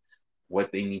beats, and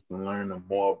what they need to learn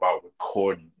more about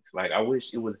recordings. Like, I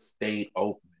wish it would have stayed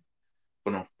open,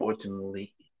 but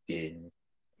unfortunately it didn't,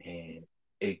 and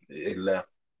it left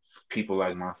people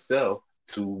like myself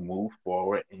to move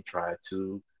forward and try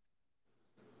to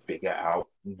figure out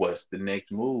what's the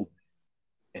next move.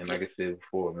 And like I said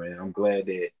before, man, I'm glad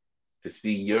that to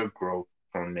see your growth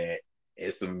from that,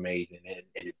 it's amazing, and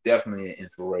it's definitely an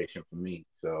inspiration for me.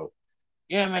 So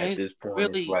Yeah, man. at It this point, it's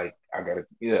really, like I gotta,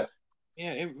 yeah.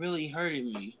 yeah, it really hurted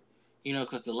me.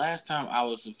 Because the last time I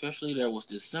was officially there was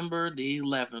December the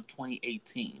 11th,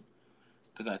 2018.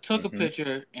 Because I took a Hmm.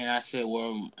 picture and I said,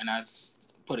 well, and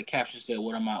put a caption said,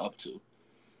 what am I up to?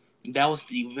 That was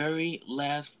the very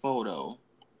last photo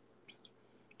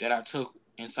that I took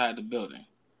inside the building.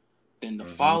 Then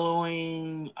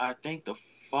Hmm. I think the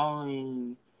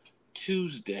following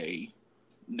Tuesday,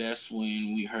 that's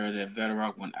when we heard that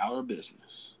Veterock went out of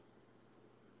business.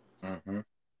 Hmm.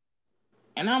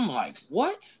 And I'm like,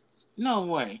 what? No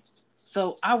way.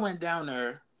 So I went down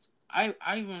there. I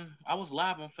was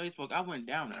live on Facebook. I went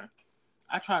down there.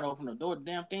 I tried to open the door. The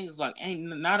damn thing is like, ain't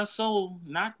not a soul,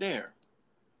 not there.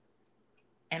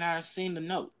 And I seen the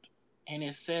note, and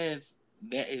it says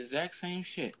that exact same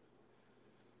shit.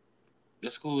 The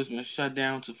school has been shut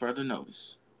down to further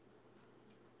notice.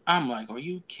 I'm like, are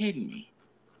you kidding me?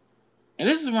 And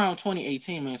this is around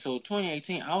 2018, man. So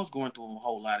 2018, I was going through a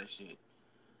whole lot of shit.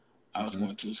 I was Hmm.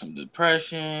 going through some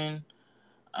depression.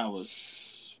 I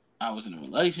was in a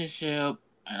relationship,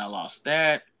 and I lost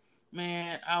that.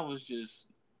 Man, I was just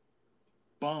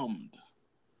bummed.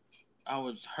 I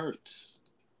was hurt.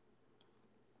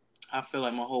 I feel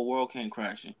like my whole world came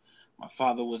crashing. My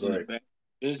father was in a Right. bad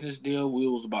business deal. We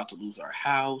was about to lose our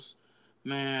house.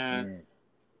 Man, Mm.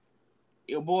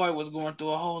 your boy was going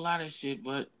through a whole lot of shit,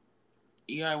 but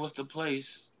EI was the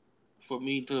place for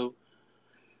me to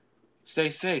stay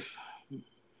safe.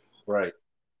 Right.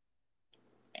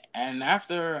 And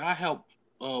after I helped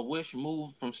Wish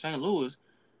move from St. Louis,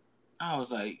 I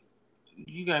was like,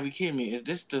 "You gotta be kidding me! Is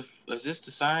this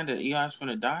the sign that EI's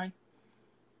gonna die?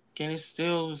 Can it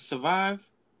still survive?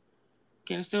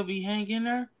 Can it still be hanging in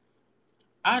there?"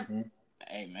 I, Hmm.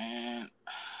 hey man,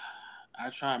 I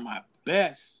tried my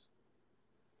best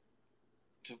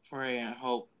to pray and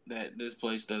hope that this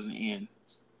place doesn't end.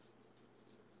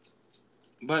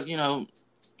 But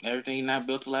everything not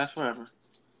built to last forever.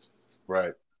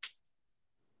 Right.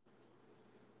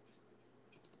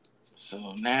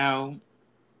 So now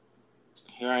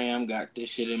here I am, got this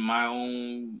shit in my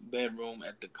own bedroom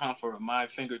at the comfort of my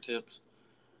fingertips.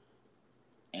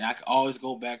 And I can always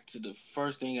go back to the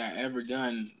first thing I ever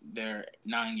done there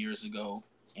 9 years ago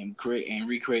and create and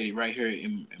recreate it right here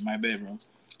in my bedroom.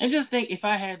 And just think if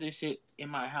I had this shit in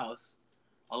my house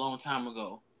a long time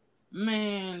ago,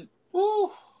 man,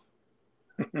 woo,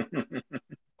 I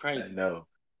crazy. know.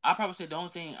 I probably say the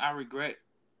only thing I regret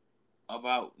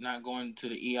about not going to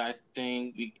the EI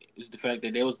thing is the fact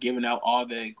that they was giving out all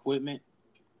the equipment.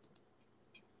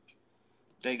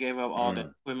 They gave up all the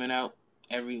Mm. equipment out,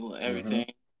 Hmm.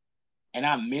 everything, and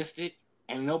I missed it,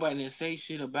 and nobody didn't say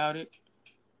shit about it.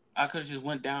 I could have just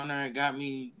went down there and got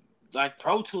me like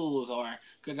Pro Tools or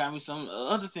could got me some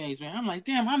other things, man. I'm like,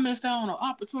 damn, I missed out on an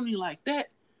opportunity like that.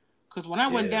 Because when I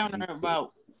went Yeah, down me there too.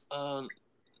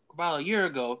 about a year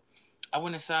ago, I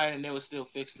went inside and they were still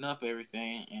fixing up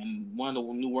everything. And one of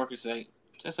the new workers said,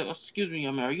 "Oh, excuse me,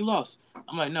 young man, are you lost?"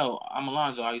 I'm like, "No, I'm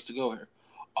Alonzo. I used to go here."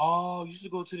 "Oh, you used to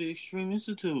go to the Extreme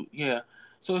Institute?" "Yeah."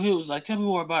 So he was like, "Tell me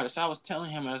more about it." So I was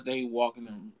telling him as we walking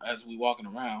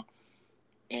around,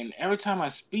 and every time I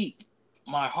speak,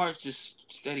 my heart's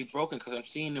just steady broken because I'm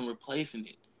seeing them replacing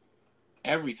it,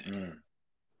 everything. Mm,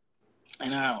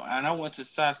 And I went to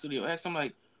Side Studio X. I'm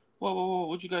like, whoa, whoa, whoa,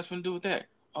 what you guys finna do with that?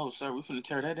 "Oh, sir, we finna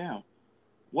tear that down."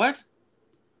 "What?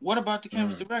 What about the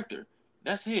campus mm. director?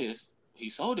 That's his. He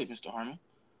sold it, Mr. Harmon."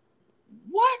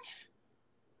 "What?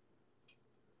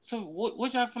 So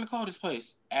what y'all finna call this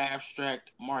place?"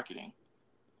 "Abstract marketing."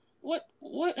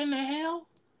 What in the hell?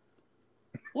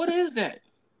 What is that?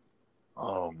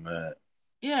 Oh man,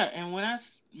 Yeah, and when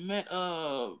met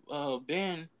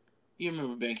Ben, you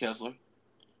remember Ben Kessler?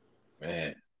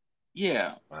 man,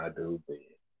 Yeah, I do bad.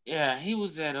 yeah, he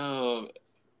was at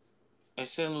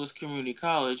St. Louis Community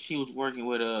College. He was working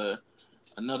with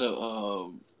another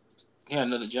he had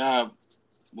another job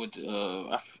with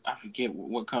I forget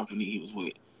what company he was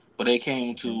with, but they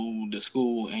came Mm-hmm, to the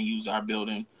school and used our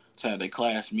building to have their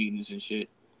class meetings and shit.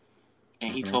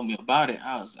 And he mm-hmm. told me about it.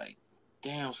 I was like,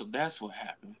 damn, so that's what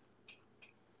happened.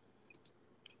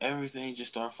 Everything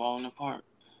just started falling apart.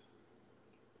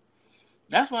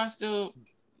 That's why I still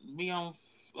be on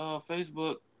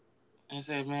Facebook and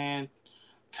say, man,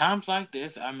 times like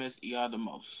this, I miss ER the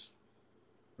most.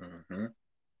 Mm-hmm.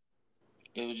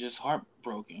 It was just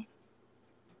heartbroken.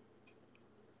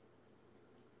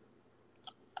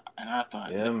 And I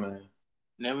thought, Yeah, man.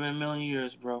 never in a million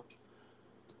years, bro.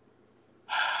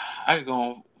 I could go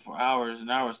on for hours and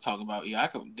hours talking about, yeah, I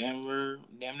could damn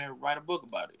near write a book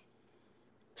about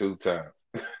Two times.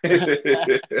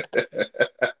 it.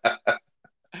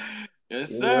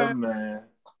 Yes, Yeah, sir. man.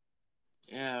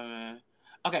 Yeah, man.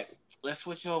 Okay, let's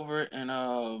switch over and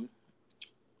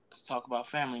let's talk about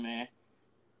family, man.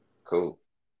 Cool.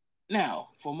 Now,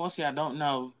 for most of y'all don't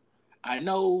know, I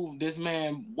know this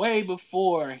man way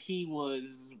before he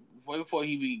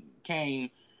became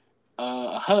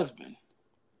a husband.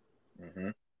 Mm-hmm.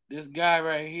 This guy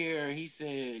right here, he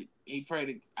said he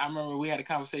prayed. I remember we had a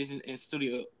conversation in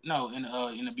studio, no, in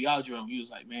the biology room. He was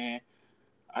like, "Man,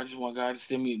 I just want God to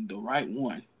send me the right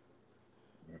one."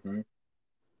 Mm-hmm.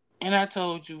 And I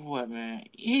told you what, man,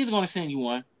 He's gonna send you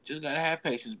one. Just gotta have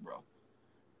patience, bro.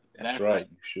 That's That's all. right.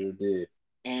 You sure did.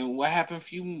 And what happened?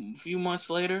 Few months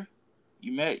later,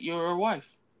 you met your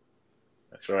wife.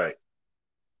 That's right.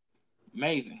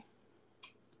 Amazing.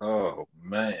 Oh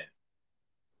man.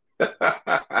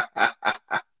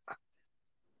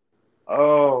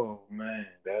 Oh man,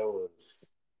 that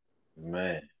was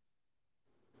man.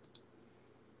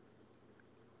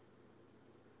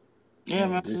 Yeah,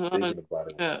 Man, man. just thinking about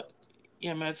it was Yeah, hard.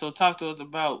 yeah, man. So talk to us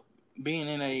about being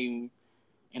in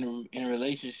a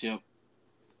relationship.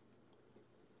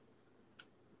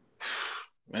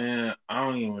 Man, I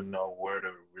don't even know where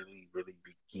to really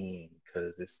begin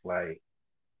because it's like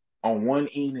on one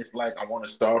end, it's like I want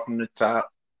to start from the top,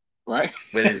 Right?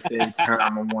 but at the same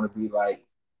time, I want to be like,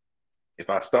 if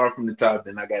I start from the top,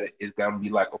 then it's gotta be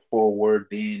like a forward,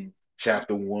 then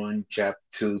chapter one, chapter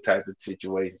two type of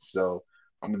situation. So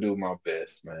I'm gonna do my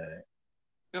best, man.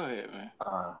 Go ahead, man.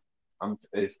 Uh,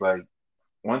 it's like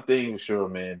one thing for sure,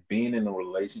 man, being in a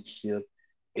relationship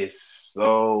is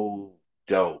so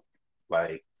dope.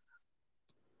 Like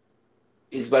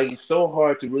it's so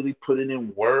hard to really put it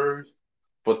in words,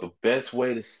 but the best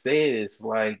way to say it is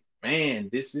like, man,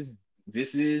 this is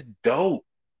dope.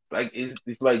 Like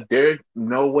it's like there's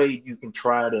no way you can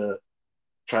try to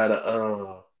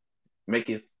make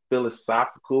it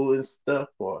philosophical and stuff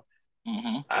or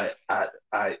Mm-hmm.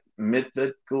 I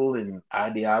mythical and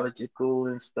ideological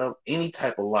and stuff. Any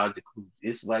type of logical.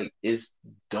 It's like it's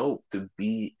dope to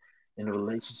be in a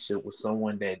relationship with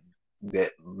someone that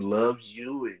loves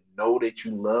you and know that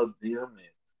you love them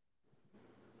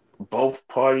and both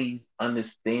parties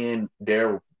understand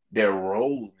their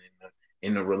role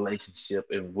in the relationship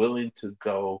and willing to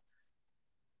go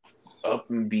up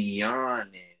and beyond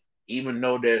and even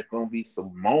though there's gonna be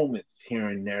some moments here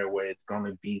and there where it's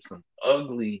gonna be some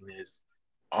ugliness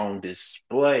on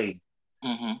display.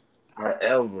 Mm-hmm.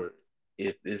 However,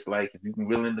 if it's like if you're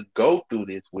willing to go through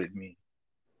this with me,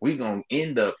 we're gonna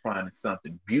end up finding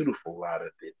something beautiful out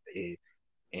of this.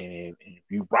 And if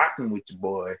you rocking with your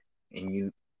boy and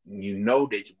you know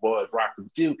that your boy is rocking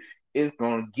with you, it's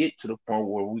gonna get to the point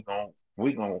where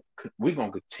we're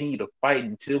gonna continue to fight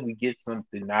until we get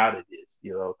something out of this.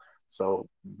 So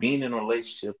being in a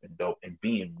relationship and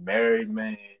being married,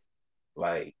 man,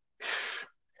 like,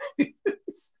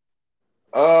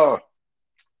 oh,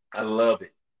 I love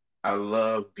it. I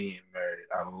love being married.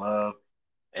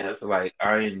 And it's like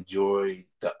I enjoy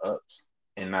the ups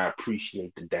and I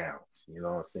appreciate the downs. You know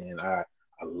what I'm saying? I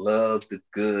love the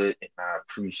good and I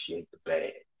appreciate the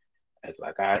bad. It's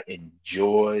like I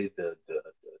enjoy the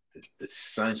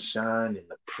sunshine and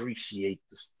appreciate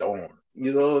the storm.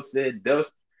 You know what I'm saying?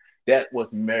 That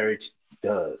what marriage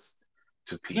does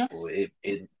to Yeah. people.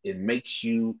 It makes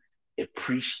you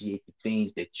appreciate the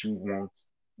things that you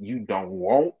don't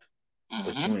want,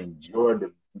 but Mm-hmm. you enjoy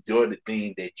the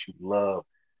things that you love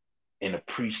and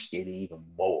appreciate it even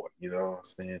more. You know what I'm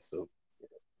saying? So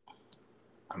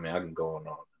I mean I can go on and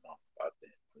on about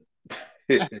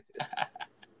that.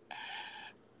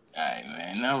 All right,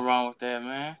 man. Nothing wrong with that,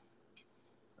 man.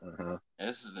 Uh-huh.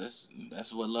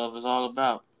 That's what love is all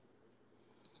about,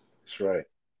 That's right.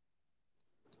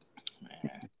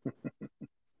 man.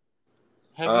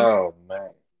 Have you Oh man.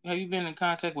 have you been in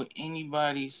contact with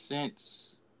anybody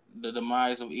since the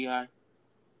demise of EI?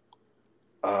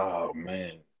 Oh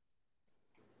man.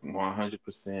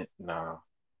 100% nah.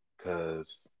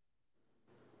 Cause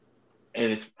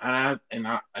and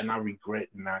I regret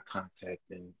not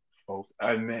contacting folks.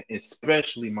 I met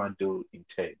especially my dude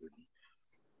Integrity.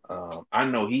 I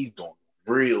know he's doing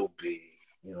real big,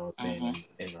 you know what I'm Mm-hmm.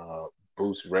 saying, in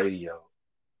Boost Radio.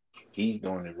 He's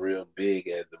doing it real big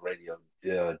as the radio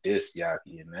disc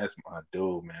jockey, and that's my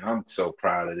dude, man. I'm so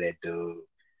proud of that dude,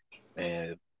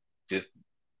 man. Just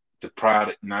the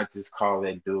proud, not just call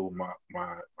that dude my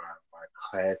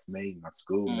classmate, my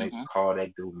schoolmate, Mm-hmm. call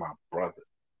that dude my brother.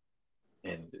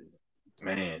 And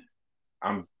man,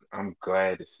 I'm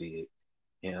glad to see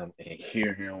him and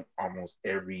hear him almost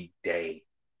every day.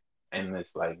 And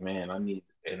it's like, man,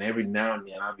 and every now and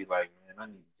then I'll be like, man, I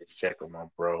need to just check on my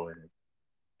bro and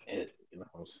you know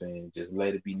what I'm saying, just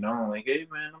let it be known, like, hey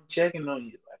man, I'm checking on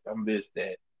you, like I missed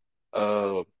that.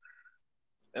 Uh,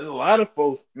 there's a lot of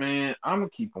folks, man. I'm gonna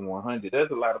keep them 100.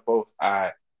 There's a lot of folks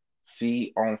I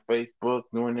see on Facebook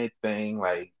doing their thing,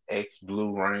 like X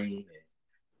Blue Rain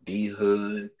and D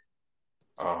Hood.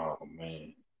 Oh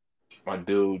man, my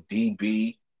dude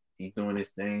DB, he's doing his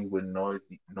thing with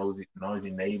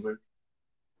noisy neighbor.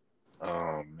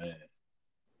 Oh man,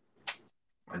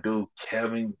 my dude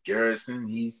Kevin Garrison,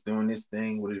 he's doing this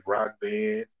thing with his rock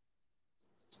band.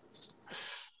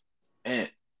 And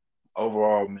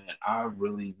overall, man, I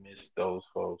really miss those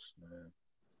folks, man.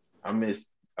 I miss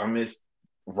I miss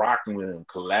rocking with them,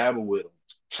 collabing with them,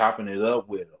 chopping it up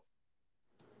with them.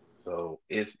 So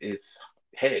it's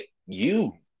heck,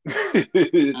 you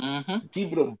Mm-hmm.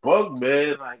 keep it a buck,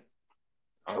 man. Like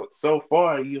so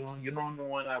far, you're the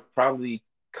one I probably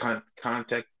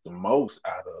contact the most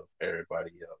out of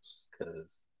everybody else,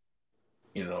 because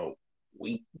you know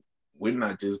we we're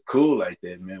not just cool like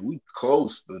that, man. We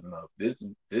close enough. This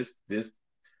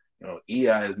EI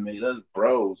has made us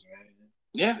bros,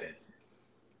 Yeah.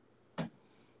 man.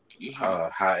 You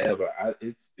should. However,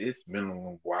 it's been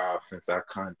a while since I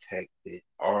contacted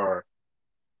or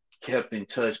kept in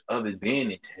touch other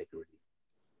than integrity,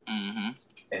 Mm-hmm.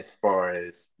 as far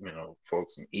as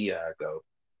folks from EI go.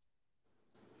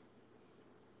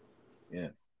 Yeah.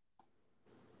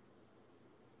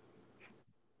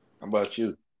 How about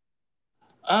you?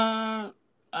 Uh,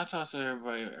 I talk to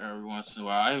everybody every once in a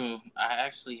while. I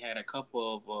actually had a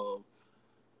couple of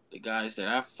the guys that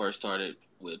I first started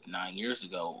with 9 years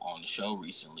ago on the show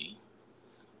recently.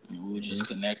 And we were Hmm. just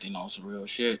connecting on some real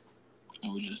shit,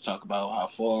 and we just talk about how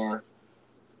far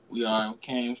we are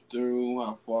came through,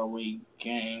 how far we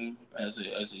came as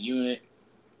a unit,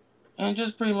 and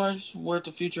just pretty much what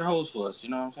the future holds for us. You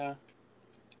know what I'm saying?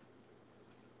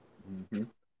 Hmm.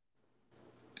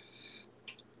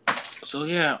 So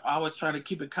yeah, I always try to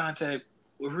keep in contact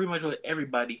with pretty much with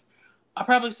everybody. I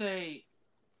probably say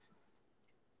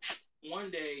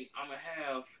one day I'm gonna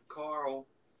have Carl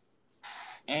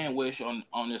and Wish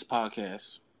on this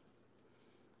podcast.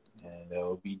 And that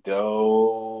would be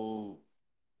dope.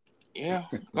 Yeah,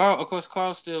 Carl. Of course,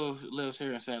 Carl still lives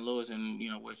here in St. Louis, and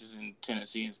Wish is in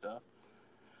Tennessee and stuff.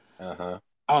 Uh-huh.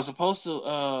 I was supposed to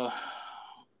go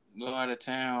out of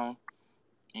town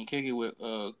and kick it with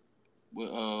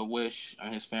Wish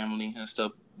and his family and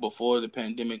stuff before the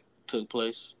pandemic took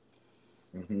place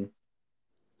Hmm.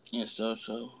 and stuff.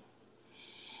 So,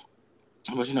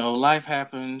 but life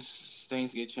happens,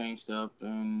 things get changed up,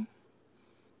 and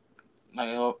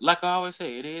like I always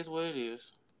say, it is what it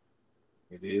is.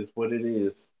 It is what it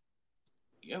is.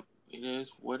 Yep, it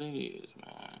is what it is,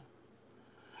 man.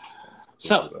 That's cool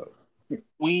So, though.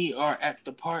 We are at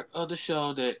the part of the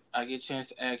show that I get a chance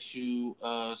to ask you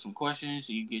some questions.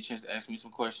 You get a chance to ask me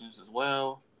some questions as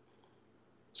well.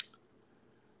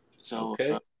 So,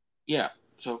 Okay. yeah.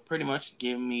 So, pretty much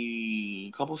give me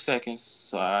a couple seconds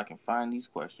so I can find these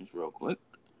questions real quick.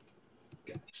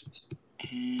 Gotcha.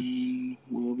 And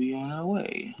we'll be on our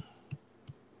way.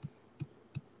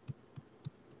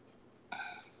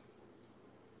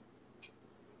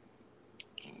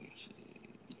 Let me see.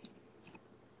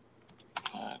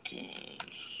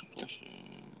 Podcast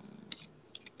question.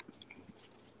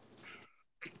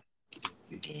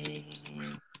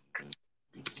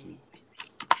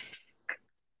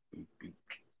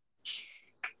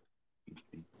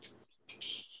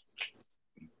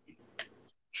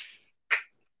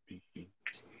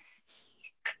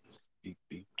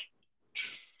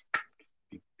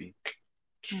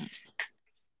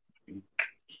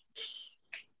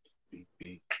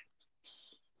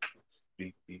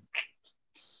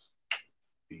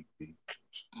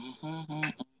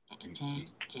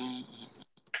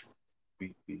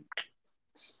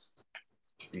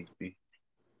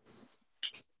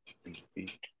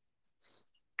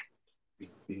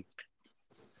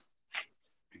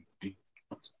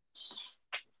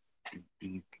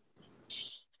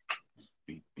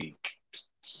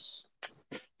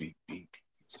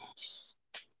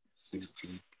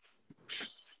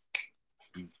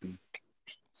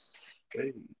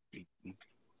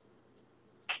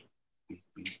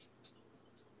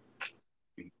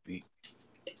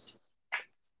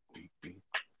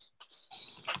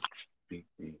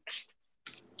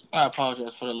 I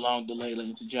apologize for the long delay,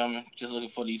 ladies and gentlemen. Just looking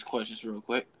for these questions real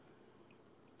quick.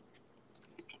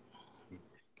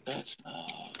 That's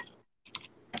I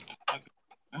can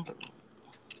remember.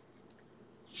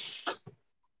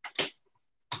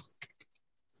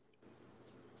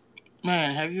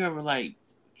 Man, have you ever like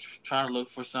try to look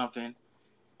for something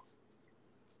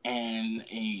and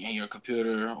in your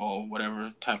computer or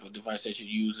whatever type of device that you're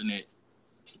using it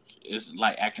is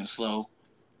like acting slow?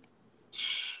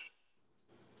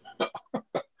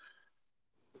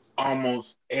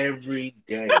 Almost every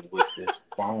day with this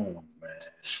phone, man.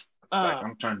 It's like Uh,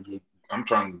 I'm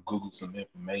trying to Google some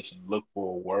information, look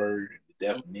for a word, the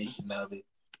definition of it,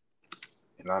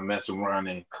 and I mess around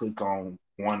and click on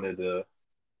one of the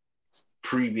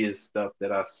previous stuff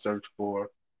that I searched for,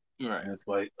 right. and it's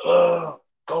like, go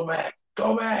back,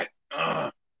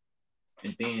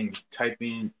 and then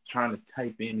trying to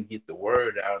type in and get the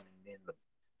word out, and then the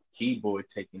keyboard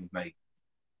taking like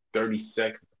 30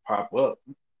 seconds to pop up.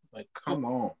 Like, come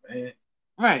on, man.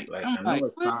 Right. Like, I'm I like, know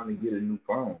it's what? time to get a new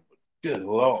phone, but good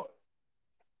lord.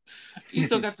 You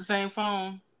still got the same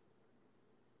phone?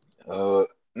 uh,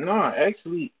 no,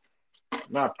 actually,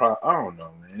 not probably. I don't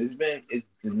know, man. It's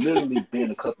literally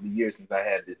been a couple of years since I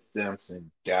had this Samsung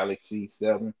Galaxy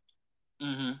 7.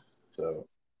 Mm-hmm. So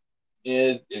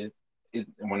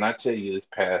when I tell you it's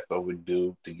past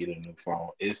overdue to get a new phone,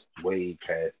 it's way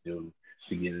past due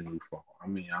to get a new phone. I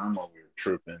mean, I'm over here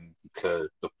tripping because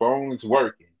the phone is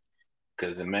working.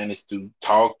 Because it managed to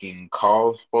talk and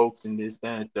call folks and this,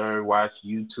 that, and the third, watch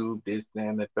YouTube, this, that,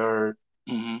 and the third.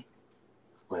 Mm-hmm.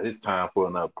 But it's time for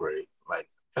an upgrade. Like,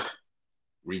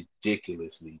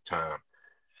 ridiculously time.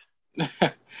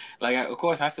 Like, of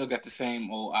course, I still got the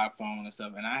same old iPhone and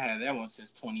stuff, and I had that one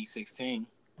since 2016,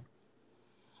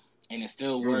 and it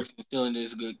still Mm. works. It's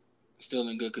still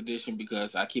in good condition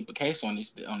because I keep a case on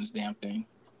this damn thing.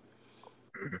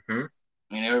 Mm-hmm.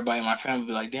 And everybody in my family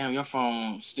be like, "Damn, your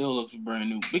phone still looks brand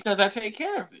new," because I take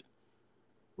care of it.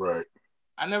 Right.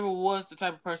 I never was the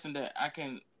type of person that I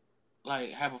can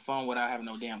like have a phone without having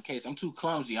no damn case. I'm too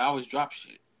clumsy. I always drop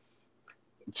shit,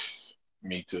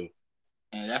 Me too.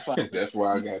 and that's why. That's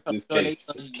why I got this So they, case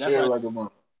that's secure why like a mother.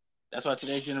 That's why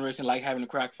today's generation like having a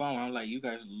cracked phone. I'm like, you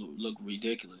guys look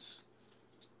ridiculous.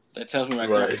 That tells me right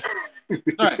there. Right.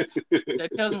 All right. That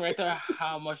tells me right there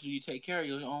how much do you take care of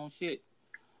your own shit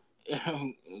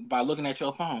by looking at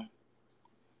your phone.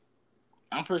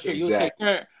 I'm pretty sure you'll take Exactly.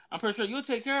 care. I'm pretty sure you'll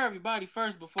take care of your body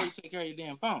first before you take care of your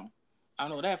damn phone. I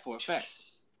know that for a fact.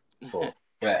 For a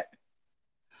fact.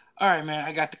 All right, man.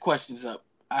 I got the questions up.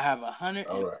 I have All right.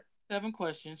 107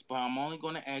 questions, but I'm only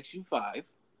going to ask you 5.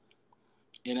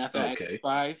 And after I ask you Okay.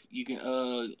 5, you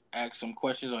can ask some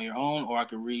questions on your own, or I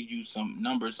can read you some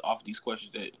numbers off these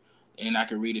questions and I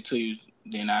can read it to you.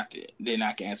 Then I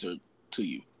can answer it to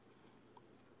you.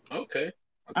 Okay.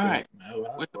 All Okay. right. All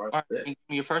All right. right. Give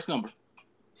me your first number.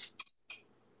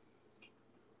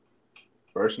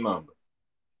 First number.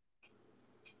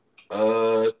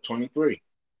 23.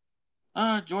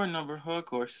 Jordan number. Oh, of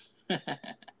course.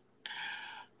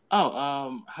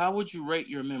 Oh, how would you rate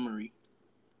your memory?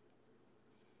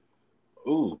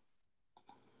 Ooh,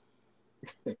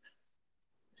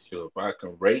 sure. If I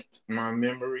can rate my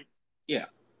memory, Yeah,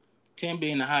 10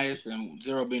 being the highest and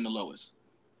 0 being the lowest.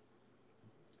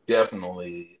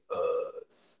 definitely,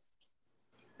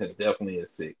 definitely a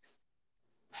six.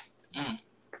 Mm.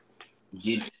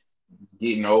 Get, See.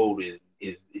 getting old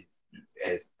is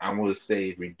as I would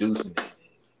say reducing it.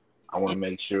 I want to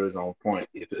make sure it's on point.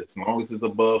 If as long as it's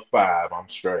above five, I'm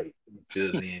straight.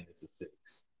 Until then, it's a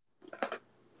six.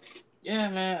 Yeah,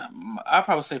 man. I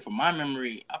probably say for my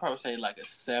memory, I probably say like a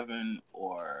 7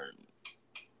 or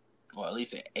at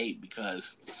least an 8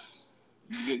 because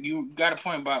you got a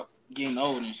point about getting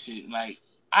old and shit. Like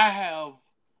I have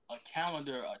a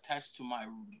calendar attached to my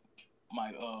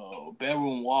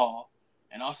bedroom wall,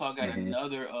 and also I got Mm-hmm.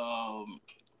 another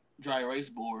dry erase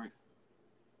board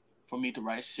for me to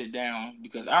write shit down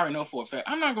because I already know for a fact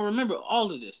I'm not gonna remember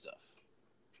all of this stuff.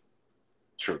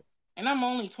 True. And I'm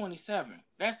only 27.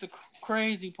 That's the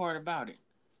crazy part about it.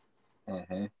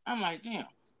 Mm-hmm. I'm like, damn,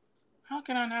 how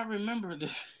can I not remember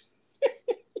this?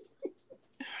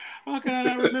 How can I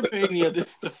not remember any of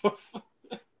this stuff?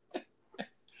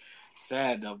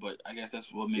 Sad though, but I guess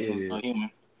that's what makes It us real is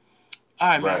human. All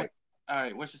right, man. right. All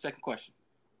right, what's your second question?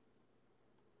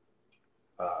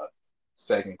 Uh,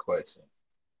 Second question.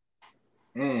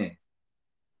 Mm,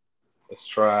 let's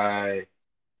try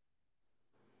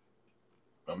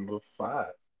number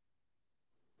five.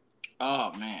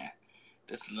 Oh man,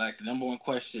 this is like the number one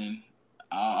question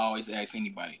I always ask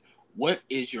anybody. What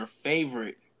is your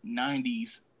favorite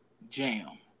 '90s jam?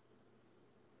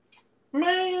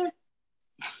 Man,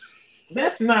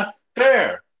 that's not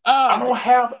fair. I Oh, don't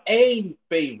have a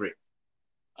favorite.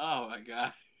 oh my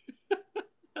god.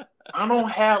 I don't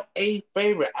have a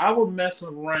favorite. I would mess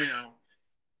around.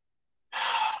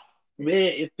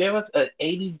 Man, if there was an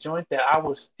 80 joint that I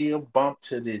would still bump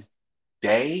to this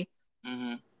day,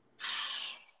 Mm-hmm.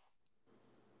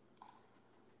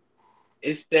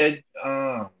 it's that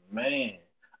man.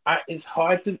 It's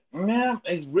hard to man,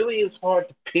 it's really is hard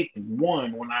to pick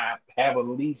one when I have at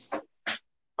least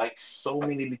like so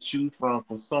many to choose from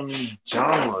for so many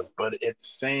genres. But at the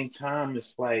same time,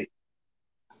 it's like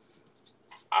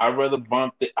I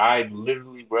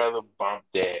literally rather bump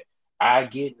that. I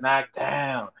get knocked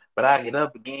down, but I get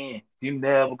up again. You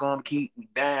never gonna keep me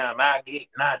down. I get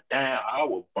knocked down. I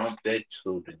will bump that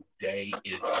till the day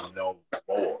is no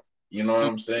more. You know what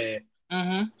I'm saying?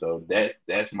 Mm-hmm. So that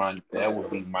would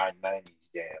be my '90s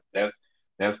jam.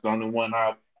 That's the only one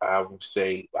I would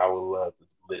say I would love to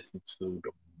listen to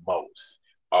the most.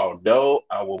 Although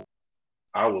I would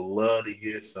love to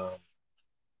hear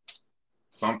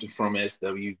something from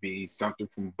SWV, something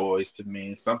from Boys to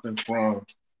Men, something from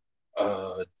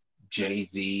uh Jay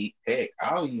Z. Heck,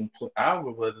 I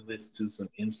would rather listen to some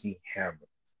MC Hammer,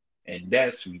 and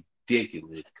that's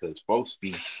ridiculous because folks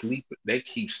be sleeping. They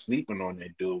keep sleeping on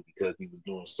that dude because he was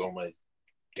doing so much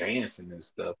dancing and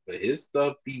stuff. But his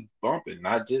stuff be bumping,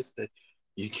 not just the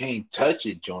you can't touch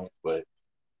it joint, but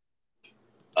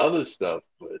other stuff.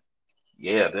 But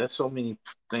yeah, there's so many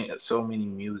things, so many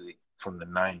music from the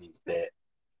 '90s that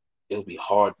it'll be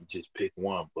hard to just pick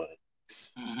one, but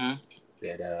Mm-hmm.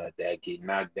 that get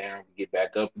knocked down, get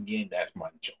back up again, that's my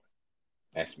joint.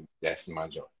 That's my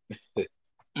joint.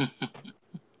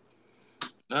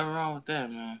 Nothing wrong with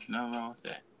that, man. Nothing wrong with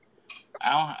that.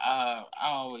 I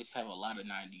always have a lot of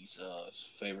 '90s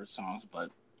favorite songs, but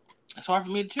it's hard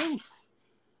for me to choose. So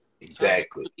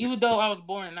Exactly. even though I was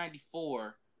born in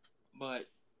 '94, but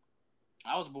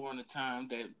I was born at a time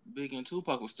that Big and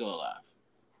Tupac was still alive,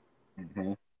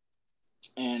 Hmm.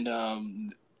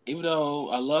 and even though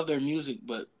I love their music,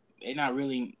 but they're not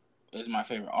really as my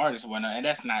favorite artist or whatnot, and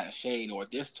that's not a shade or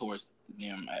diss towards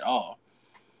them at all.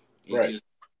 It Right. just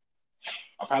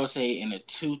I'll probably say in the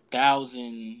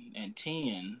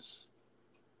 2010s,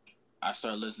 I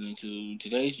started listening to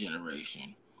today's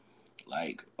generation.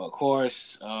 Like, of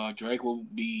course, Drake will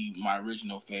be my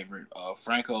original favorite.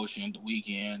 Frank Ocean, The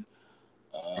Weeknd,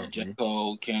 J. Hmm.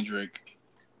 Cole, Kendrick.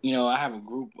 You know, I have a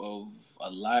group of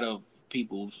a lot of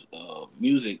people's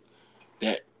music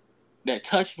that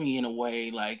touched me in a way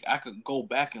like I could go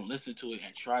back and listen to it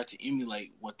and try to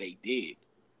emulate what they did.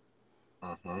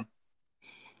 Hmm.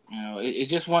 You know, it's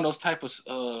just one of those type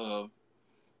of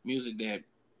music that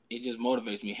it just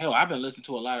motivates me. Hell, I've been listening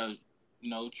to a lot of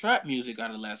trap music out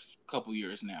of the last couple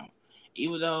years now,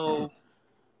 even Hmm. though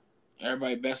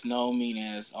everybody best know me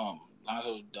as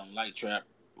Lonzo don't like trap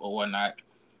or whatnot.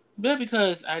 But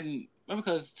because I didn't, but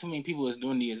because too many people is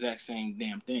doing the exact same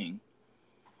damn thing.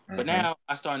 But Hmm. now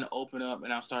I'm starting to open up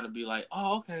and I'm starting to be like,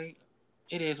 oh, okay,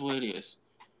 it is what it is.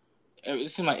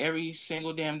 It seems like every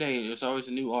single damn day there's always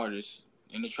a new artist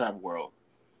in the trap world.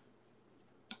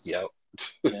 Yep.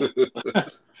 Yeah.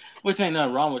 Which ain't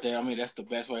nothing wrong with that. I mean, that's the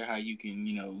best way how you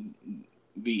can,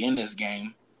 be in this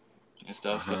game and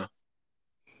stuff. So Uh-huh.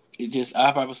 it just,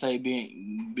 I probably say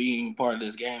being part of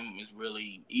this game is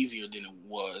really easier than it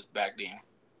was back then.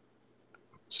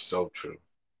 So true.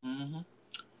 Mm-hmm. All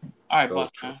right, So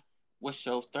boss true. man. What's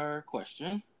your third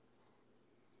question?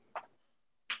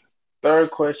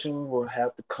 Third question will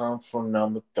have to come from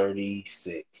number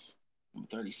 36. Number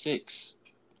 36.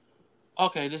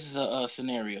 Okay, this is a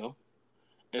scenario.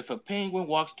 If a penguin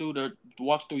walks through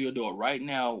your door right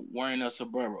now wearing a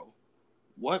sombrero,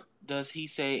 what does he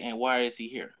say and why is he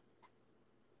here?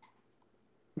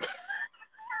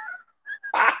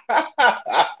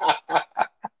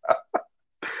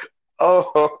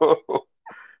 Oh,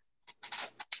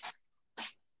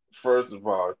 first of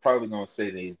all, probably gonna say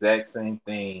the exact same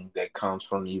thing that comes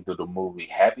from either the movie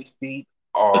Happy Feet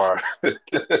or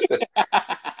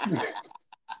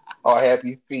or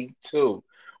Happy Feet too.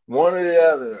 One or the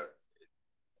other.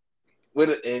 With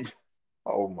it, and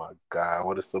oh my God,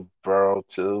 what a sombrero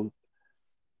too.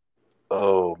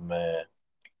 Oh man,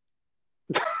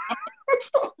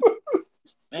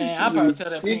 Man, it's I just probably tell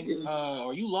that penguin, ridiculous.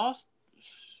 are you lost?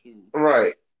 Shoot.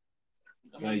 Right,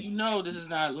 I mean, like you know this is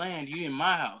not land. You in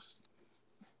my house.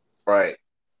 right,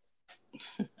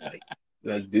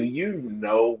 like do you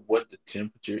know what the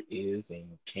temperature is,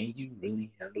 and can you really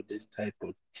handle this type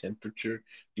of temperature?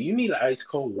 Do you need ice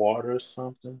cold water or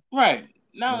something? Right.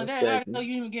 Not only No, that, how thank the hell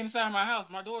you. you even get inside my house?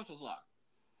 My doors was locked.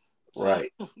 So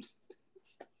Right,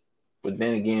 but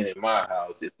then again, in my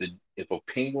house, if a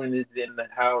penguin is in the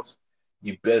house,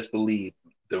 you best believe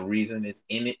the reason it's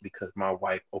in it because my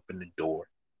wife opened the door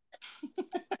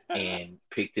and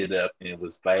picked it up and it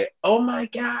was like, oh my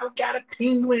God, we got a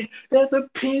penguin. There's a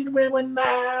penguin in the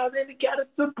house and it got a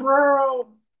sombrero.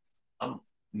 Um,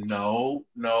 no,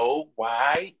 no,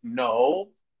 why? No,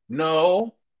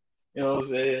 no. You know what I'm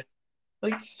saying?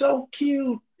 Like, so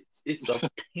cute. It's a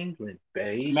penguin,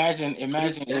 babe. imagine, Put it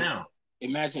imagine if, down.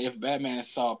 imagine if Batman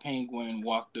saw a penguin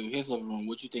walk through his living room.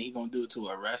 What you think he gonna do to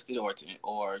arrest it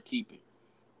or keep it?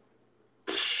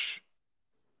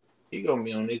 He gonna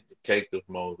be on this detective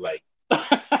mode like,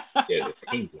 there's a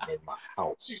penguin in my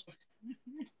house.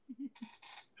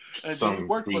 For And then he some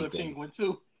worked for the reason. penguin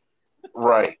too.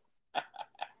 Right. Ain't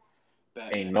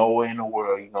Batman. no way in the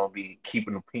world he gonna be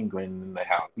keeping the penguin in the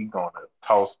house. He gonna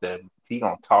toss that. He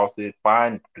gonna toss it,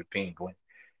 find the penguin,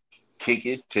 kick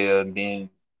his tail, and then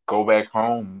go back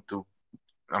home. To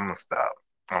I'm gonna stop.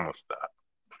 I'm gonna stop.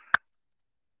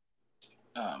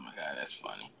 Oh my god, that's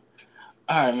funny.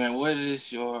 All right, man. What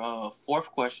is your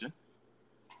fourth question?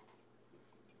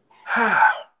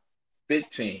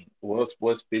 15.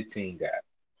 What's 15 got?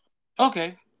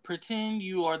 Okay. Pretend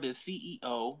you are the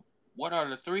CEO. What are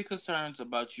the three concerns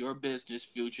about your business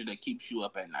future that keeps you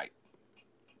up at night?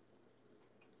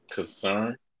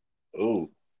 Concern. Ooh,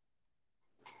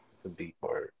 it's a deep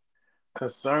word.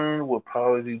 Concern will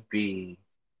probably be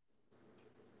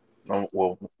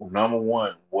well. Number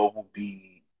one,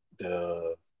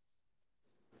 the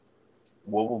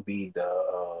what will be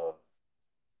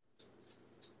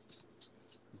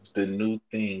the new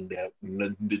thing that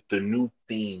the new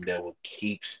theme that will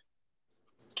keep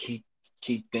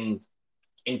keep things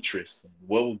interesting?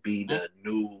 What would be Hmm? the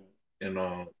new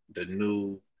the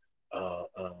new uh,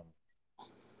 um,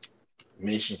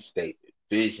 mission statement,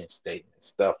 vision statement,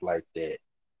 stuff like that?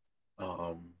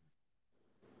 Um,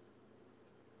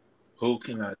 who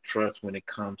can I trust when it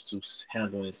comes to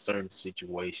handling certain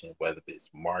situations, whether it's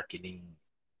marketing,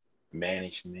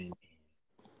 management,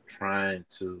 trying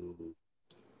to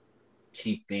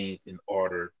keep things in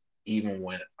order, even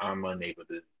when I'm unable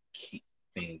to keep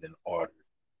things in order,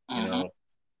 you Mm-hmm. know?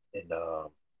 And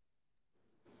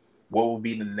what will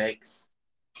be the next?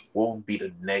 What would be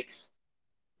the next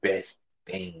best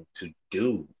thing to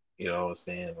do? You know what I'm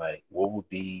saying? Like, what will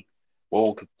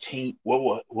continue?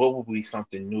 What will be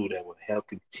something new that will help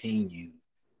continue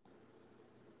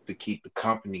to keep the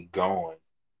company going,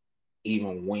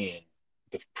 even when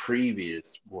the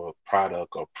previous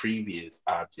product or previous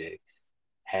object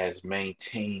has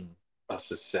maintained a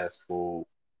successful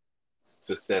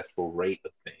rate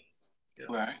of things. You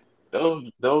know, Right.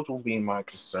 those will be my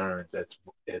concerns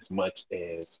as much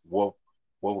as what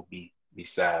would be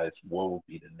besides what would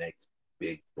be the next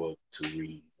big book to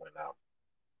read when I'm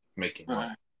making money.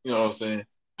 Right. You know what I'm saying?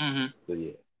 Mm-hmm. So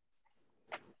yeah.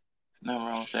 Nothing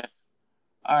wrong with that.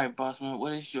 All right, bossman.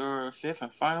 What is your fifth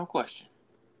and final question?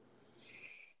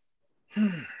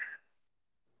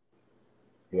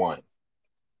 One.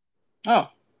 Oh,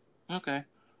 okay.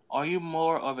 Are you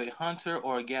more of a hunter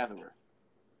or a gatherer?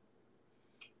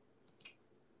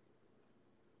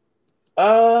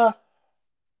 Uh,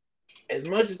 as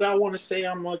much as I want to say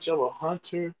I'm much of a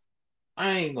hunter,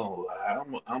 I ain't gonna lie.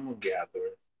 I'm a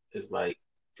gatherer. It's like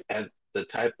as the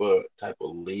type of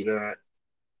leader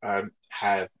I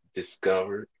have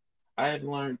discovered, I have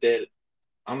learned that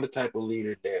I'm the type of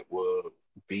leader that will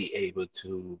be able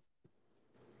to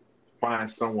find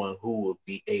someone who will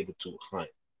be able to hunt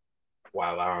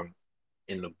while I'm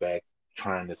in the back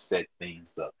trying to set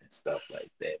things up and stuff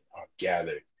like that, or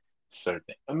gather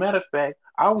certain. A matter of fact,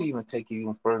 I will even take it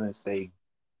even further and say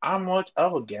I'm much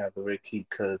of a gatherer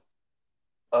because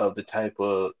of the type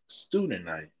of student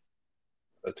I am,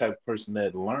 the type of person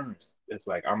that learns. It's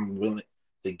like I'm willing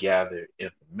to gather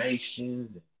information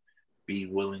and be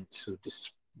willing to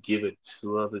just give it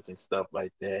to others and stuff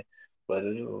like that. But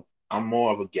I'm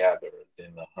more of a gatherer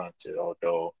than a hunter,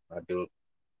 although I do.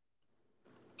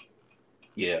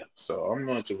 Yeah, so I'm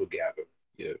much of a gatherer.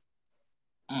 Yeah.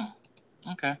 Mm,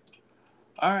 okay.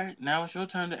 All right. Now it's your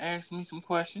turn to ask me some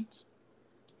questions.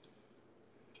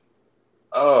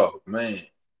 Oh man,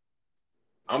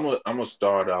 I'm gonna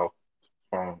start off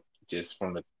from just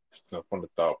from the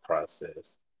thought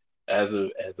process. As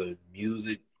a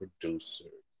music producer,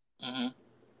 Mm-hmm.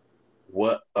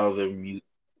 what other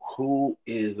who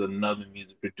is another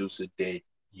music producer that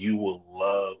you would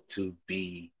love to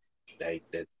be like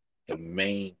the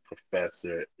main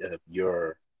professor of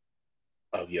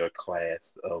your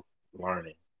class of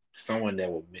learning? Someone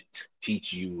that will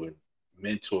teach you and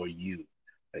mentor you.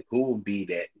 Like who will be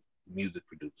that music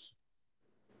producer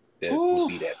that will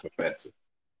be that Oof. professor?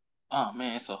 Oh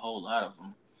man, it's a whole lot of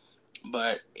them.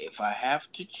 But if I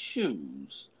have to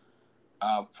choose,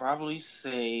 I'll probably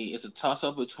say it's a toss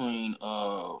up between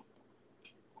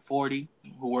 40,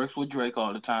 who works with Drake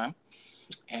all the time,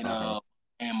 and Uh-huh.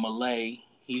 Malay.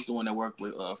 He's the one that worked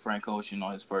with Frank Ocean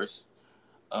on his first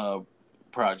uh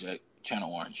project,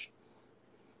 Channel Orange.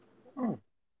 Hmm.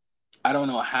 I don't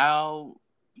know how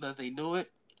does they do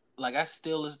it. Like I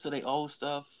still listen to their old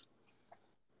stuff,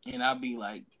 and I'll be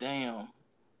like, damn,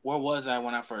 where was I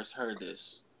when I first heard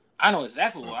this? I know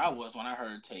exactly where I Uh-huh. was when I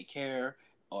heard Take Care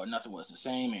or Nothing Was the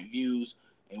Same and Views,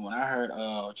 and when I heard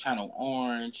Channel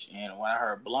Orange and when I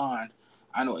heard Blonde,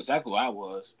 I know exactly where I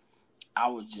was. I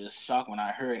was just shocked when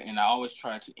I heard it, and I always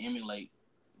try to emulate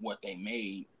what they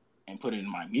made and put it in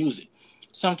my music.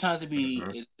 Sometimes it be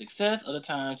Uh-huh. a success, other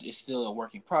times it's still a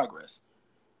work in progress,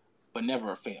 but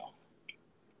never a fail.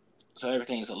 So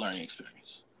everything is a learning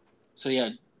experience. So yeah,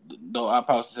 though I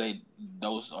probably say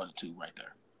those are the two right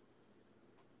there.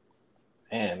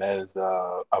 Man, that is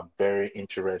a very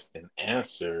interesting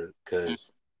answer Mm,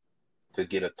 because to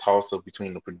get a toss up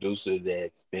between the producer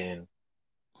that's been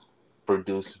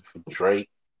producing for Drake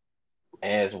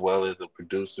as well as a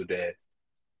producer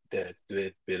that's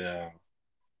been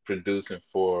producing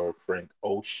for Frank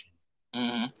Ocean.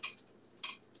 mm-hmm.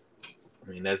 I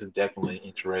mean, that's a definitely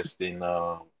interesting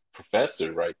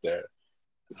professor right there.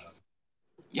 Uh,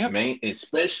 Yep. Main,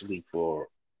 especially for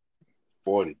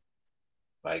 40.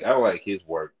 Like I like his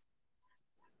work.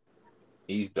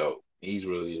 He's dope. He's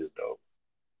really is dope.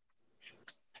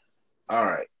 All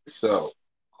right. So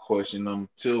question number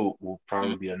two will Mm,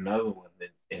 probably be another one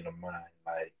in the mind.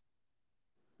 Like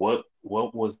what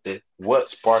was that what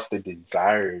sparked the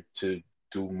desire to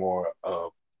do more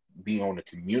of be on the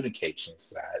communication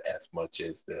side as much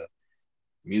as the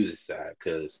music side?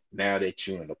 Because now that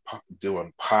you're in the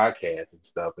doing podcasts and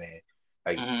stuff, and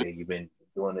like you mm-hmm. said, you've been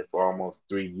doing it for almost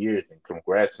 3 years, and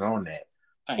congrats on that.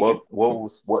 Thank you.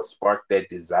 What sparked that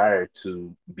desire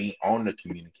to be on the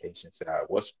communication side?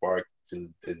 What sparked the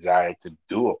desire to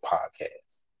do a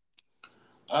podcast?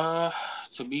 Uh,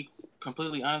 to be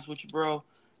completely honest with you, bro,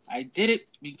 I did it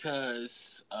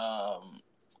because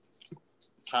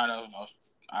trying to.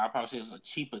 I probably say it was a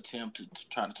cheap attempt to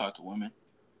try to talk to women.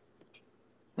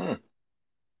 Hmm.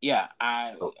 Yeah,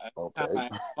 every time Okay. I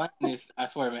explain this, I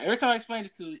swear, man. Every time I explain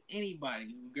this to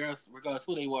anybody, girls, regardless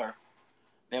who they were,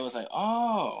 they was like,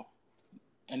 "Oh,"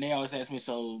 and they always ask me,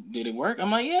 "So did it work?"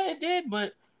 I'm like, "Yeah, it did,"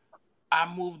 but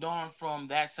I moved on from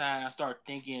that side. And I started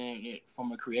thinking it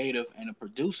from a creative and a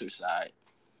producer side,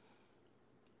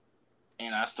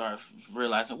 and I started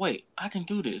realizing, wait, I can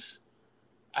do this.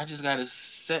 I just got to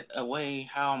set away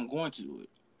how I'm going to do it.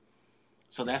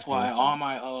 So that's Hmm. why all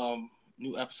my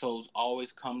new episodes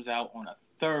always comes out on a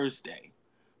Thursday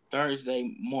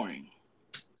morning.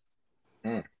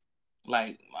 Hmm.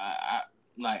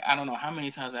 I don't know how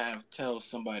many times I have tell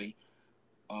somebody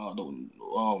the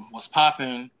what's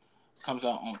popping comes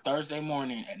out on Thursday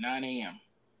morning at 9 a.m.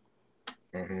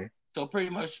 Hmm. So pretty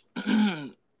much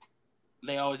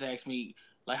they always ask me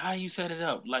like how you set it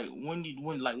up. Like when do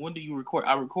you record?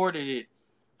 I recorded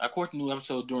the new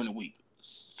episode during the week.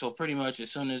 So pretty much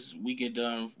as soon as we get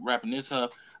done wrapping this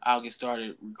up, I'll get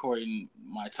started recording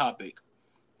my topic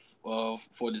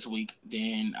for this week.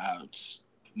 Then I'll just,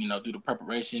 do the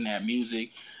preparation, add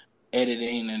music,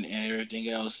 editing, and everything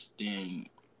else. Then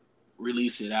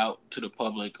release it out to the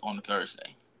public on a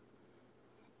Thursday.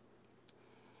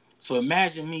 So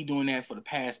imagine me doing that for the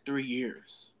past 3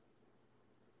 years.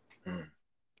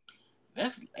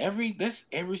 That's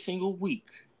every single week.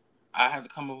 I have to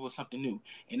come up with something new.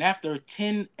 And after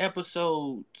 10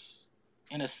 episodes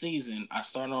in a season, I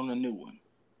start on a new one.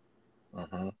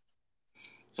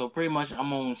 So pretty much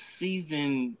I'm on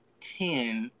season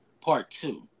 10, part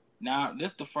 2. Now,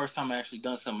 this is the first time I actually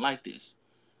done something like this.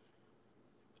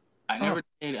 I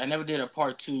never did a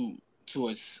part 2 to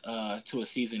a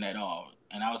season at all.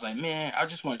 And I was like, man, I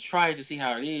just want to try it to see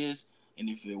how it is. And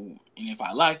if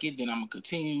I like it, then I'm gonna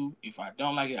continue. If I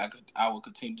don't like it, I will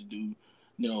continue to do,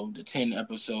 the 10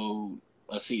 episode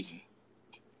a season.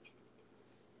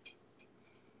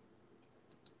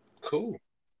 Cool.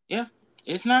 Yeah,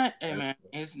 it's not. Hey man,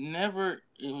 it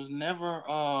was never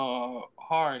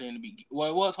hard in the beginning. Well,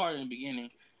 it was hard in the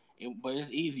beginning, but it's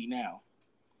easy now.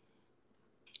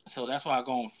 So that's why I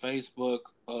go on Facebook,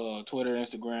 Twitter,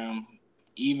 Instagram,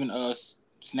 even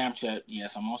Snapchat.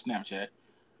 Yes, I'm on Snapchat.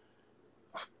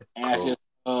 And cool. I just,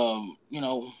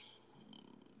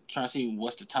 trying to see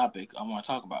what's the topic I want to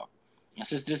talk about. And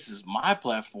since this is my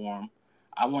platform,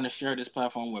 I want to share this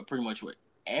platform with pretty much with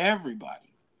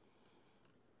everybody.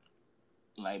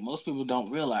 Like most people don't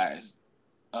realize,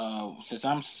 since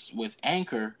I'm with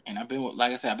Anchor and I've been with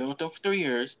them for 3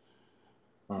 years,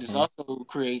 this also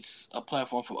creates a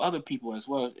platform for other people as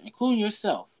well, including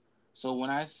yourself. So when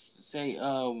I say,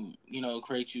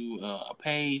 create you a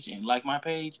page and like my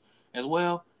page as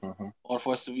well, or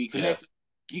for us to be connected,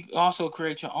 you can also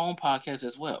create your own podcast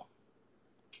as well.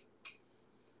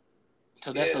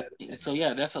 So that's that's a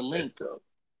link.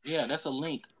 That's a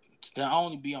link to not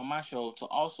only be on my show, to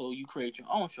also you create your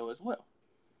own show as well.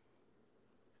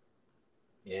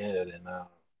 Yeah, then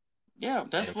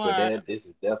that's and why. For that, this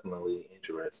is definitely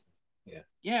interesting. Yeah.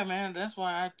 Yeah, man. That's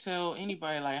why I tell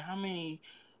anybody, like, how many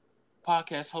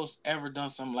podcast hosts ever done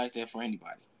something like that for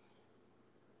anybody?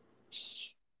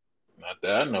 Not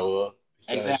that I know of.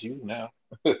 Besides you now.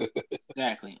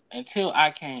 Exactly. Until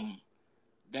I came,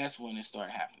 that's when it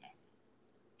started happening.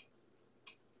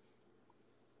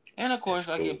 And of course,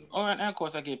 I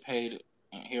get paid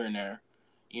here and there.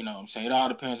 You know what I'm saying? It all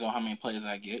depends on how many plays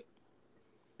I get.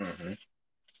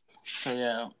 So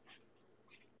yeah.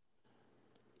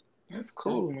 That's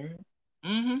cool,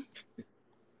 man.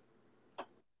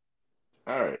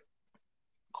 All right.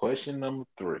 Question number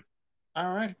 3.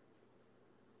 All right.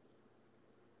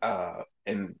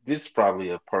 And this is probably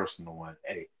a personal one.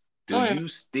 Hey, do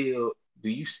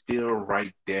you still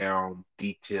write down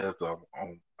details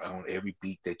on every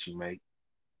beat that you make?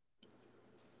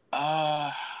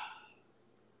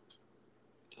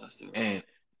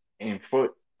 And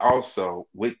for also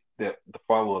with the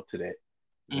follow up to that,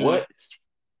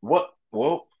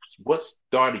 what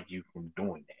started you from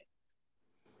doing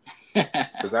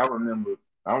that? Because I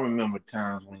remember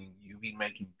times when you be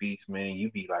making beats, man, you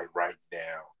be like writing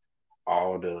down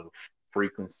all the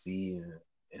frequency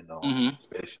and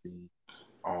especially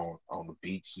on the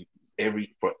beats,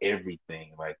 for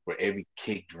everything, like for every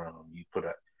kick drum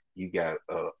you got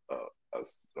a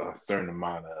certain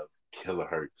amount of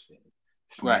kilohertz and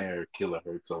snare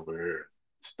kilohertz over here,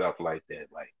 stuff like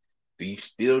that. Like, do you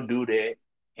still do that?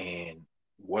 And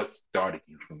what started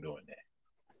you from doing that?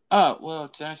 Well,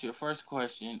 to answer your first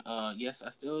question, yes, I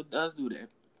still does do that.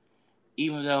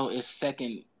 Even though it's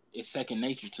second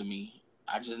nature to me.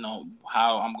 I just know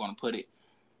how I'm gonna put it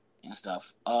and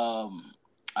stuff. To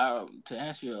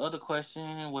answer your other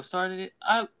question, what started it?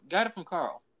 I got it from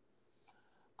Carl.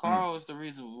 Carl is the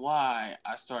reason why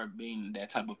I started being that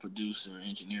type of producer,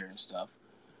 engineer, and stuff.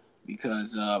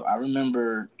 Because I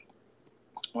remember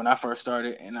when I first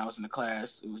started and I was in the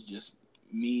class, it was just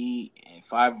me and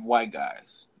 5 white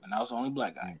guys, and I was the only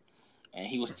black guy. And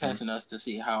he was testing us to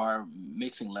see how our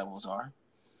mixing levels are.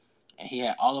 And he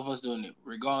had all of us doing it.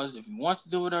 Regardless if he wants to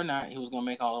do it or not, he was going to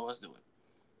make all of us do it.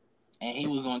 And he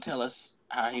was going to tell us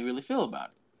how he really feel about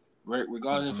it.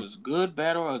 Regardless if it's good,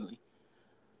 bad, or ugly.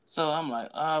 So I'm like,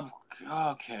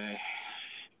 okay.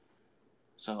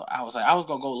 So I was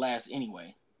going to go last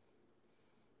anyway.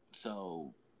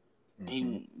 So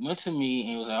he went to me and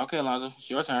he was like, okay, Alonzo, it's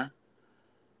your turn.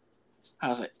 I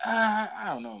was like, I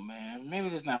don't know, man. Maybe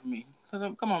this is not for me.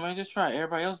 Cause come on, man, just try it.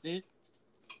 Everybody else did.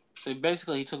 So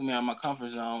basically, he took me out of my comfort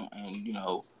zone and,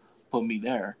 put me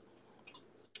there.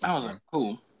 I was like,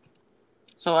 cool.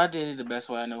 So I did it the best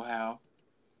way I know how.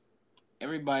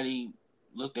 Everybody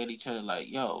looked at each other like,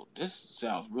 yo, this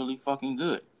sounds really fucking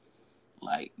good.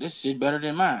 Like, this shit better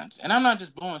than mine. And I'm not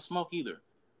just blowing smoke either.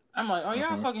 I'm like, are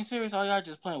y'all Mm-hmm. fucking serious? Or y'all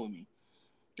just playing with me?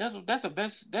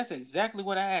 That's exactly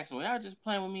what I asked. Were y'all just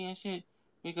playing with me and shit?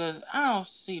 Because I don't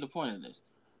see the point of this.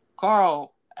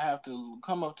 Carl have to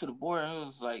come up to the board and he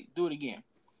was like, do it again.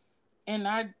 And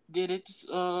I did it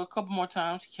a couple more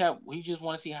times. He just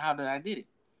want to see how that I did it.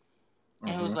 And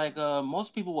it Mm-hmm. was like,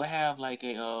 most people would have like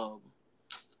a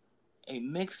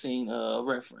mixing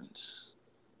reference.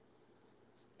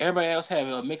 Everybody else have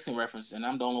a mixing reference, and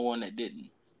I'm the only one that didn't.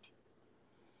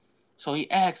 So he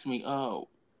asked me,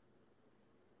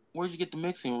 where'd you get the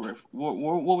mixing what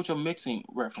was your mixing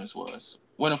reference was?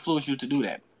 What influenced you to do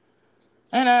that?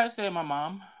 And I said my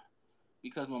mom,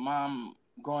 because my mom,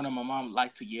 growing up, my mom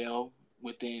liked to yell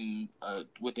within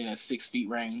a 6 feet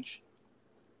range,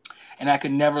 and I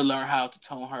could never learn how to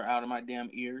tone her out of my damn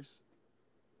ears.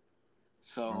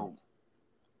 So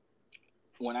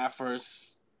when I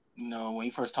first, when he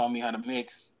first taught me how to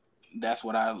mix, that's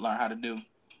what I learned how to do.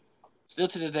 Still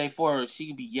to this day, forward, she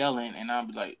could be yelling, and I'll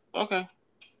be like, okay.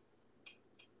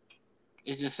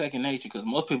 It's just second nature, because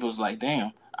most people's like,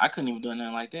 damn, I couldn't even do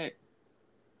nothing like that.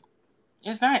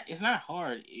 It's not. It's not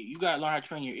hard. You gotta learn how to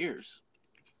train your ears.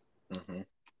 Mm-hmm.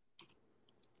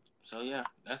 So yeah,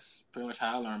 that's pretty much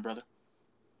how I learned, brother.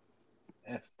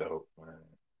 That's dope,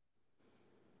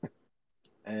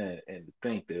 man. And to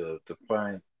think to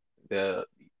find the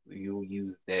you'll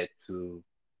use that to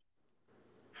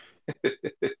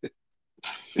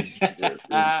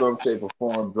in some shape or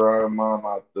form draw your mom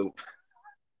out the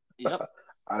Yep.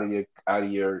 out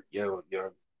of your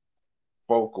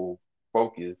focal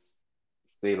focus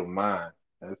state of mind.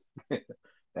 That's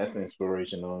that's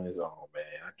inspiration on its own, man.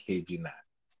 I kid you not.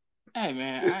 Hey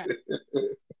man,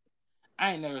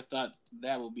 I ain't never thought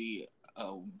that would be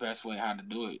a best way how to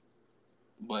do it,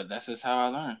 but that's just how I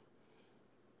learned.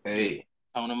 Just Hey,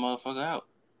 tone the motherfucker out.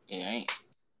 It ain't.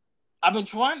 I've been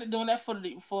trying to do that for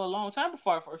a long time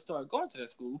before I first started going to that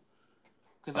school.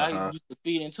 Because I uh-huh, used to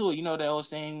feed into it. You know that old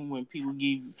saying, when people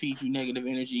feed you negative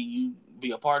energy, you be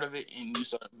a part of it and you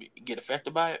start to get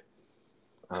affected by it.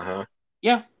 uh-huh.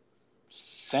 Yeah,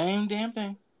 same damn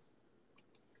thing.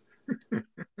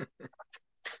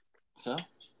 So,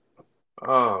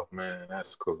 Oh man,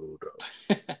 that's cool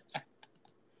though.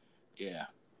 yeah.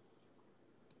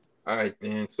 All right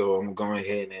then, so I'm going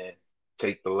ahead and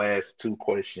take the last two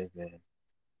questions and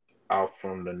out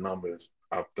from the numbers,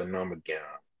 off the number count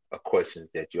of questions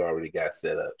that you already got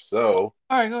set up. All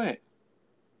right, go ahead.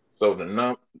 So the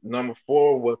number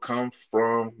four will come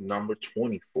from number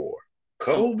 24.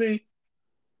 Number. Kobe.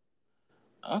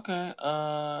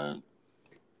 Okay.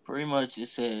 Pretty much it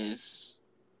says,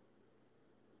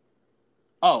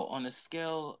 oh, on a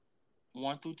scale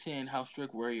 1 through 10, how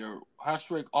strict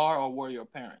are or were your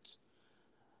parents?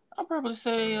 I'll probably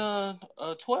say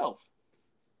Mm, 12.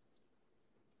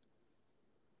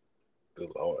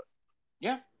 good Lord.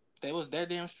 Yeah, they was that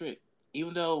damn strict.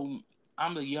 Even though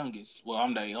I'm the youngest, well,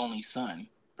 I'm the only son,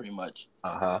 pretty much.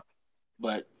 Uh-huh.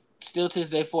 But still to this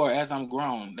day forward, as I'm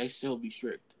grown, they still be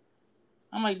strict.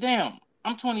 I'm like, damn,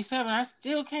 I'm 27. I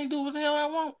still can't do what the hell I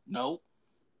want. Nope.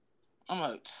 I'm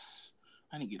like,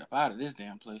 I need to get up out of this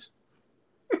damn place.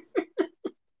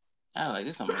 I like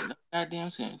this don't make no goddamn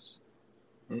sense.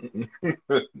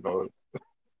 No.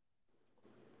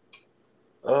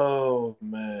 Oh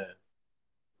man.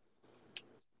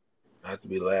 Not to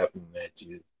be laughing at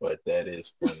you, but that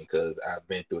is funny because I've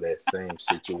been through that same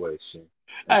situation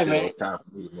Hey until man, it's time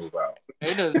for me to move out.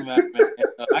 it doesn't matter, man.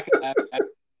 I can laugh at it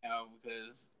now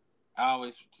because I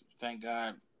always thank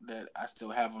God that I still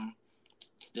have them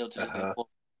still to this day Uh-huh. forward.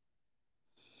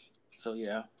 So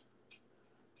yeah,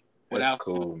 That's without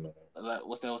them, cool, man. like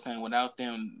what's that was saying? Without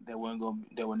them, there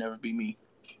would never be me.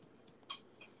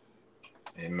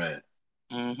 Amen.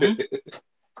 Mm-hmm.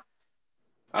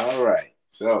 All right.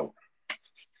 So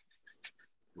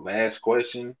last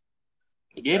question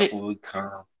will Get it. definitely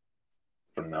come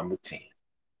from number 10.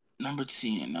 Number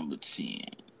 10. Number 10.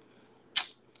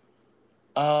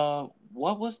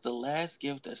 What was the last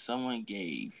gift that someone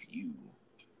gave you?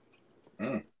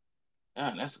 Mm,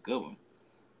 Yeah, that's a good one.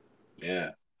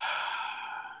 yeah.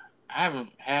 I haven't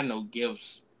had no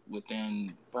gifts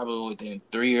probably within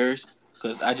 3 years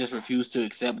because I just refuse to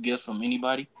accept gifts from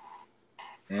anybody.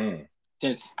 Mm,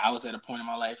 Since I was at a point in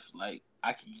my life, like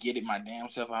I could get it my damn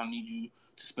self. I don't need you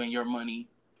to spend your money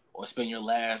or spend your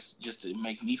last just to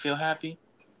make me feel happy.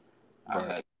 I was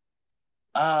right. like,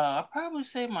 I'll probably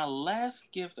say my last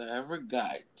gift I ever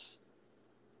got.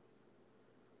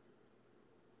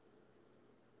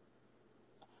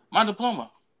 My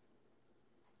diploma.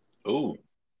 Ooh.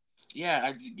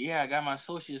 I got my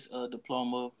associate's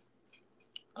diploma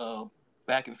uh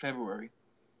back in February,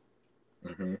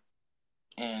 Hmm.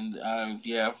 and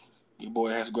your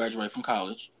boy has graduated from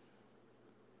college.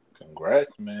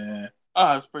 Congrats, man. Oh,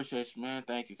 I appreciate you, man.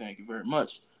 Thank you very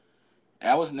much.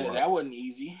 Well, That wasn't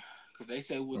easy because they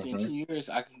said within hmm 2 years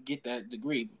I could get that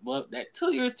degree, but that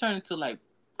 2 years turned into like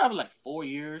probably like 4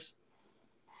 years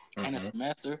and a hmm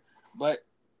semester. But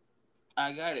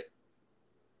I got it,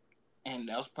 and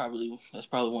that's probably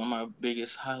one of my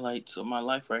biggest highlights of my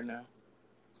life right now.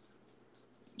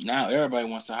 Now everybody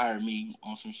wants to hire me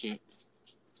on some shit,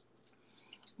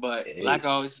 but Hey. like I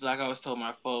always told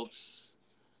my folks,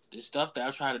 the stuff that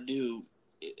I try to do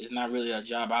is not really a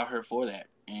job out here for that.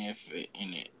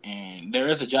 And there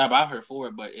is a job out here for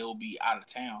it, but it will be out of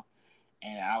town.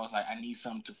 And I was like, I need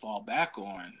something to fall back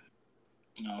on.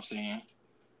 You know what I'm saying?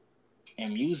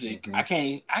 And music, Hmm. I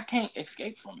can't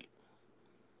escape from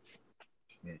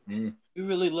it. Hmm. You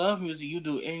really love music, you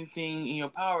do anything in your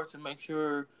power to make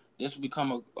sure this will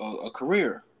become a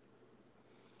career.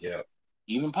 Yeah.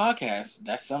 Even podcasts,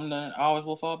 that's something that I always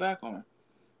will fall back on.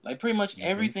 Like pretty much Hmm.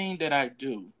 everything that I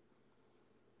do,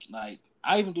 like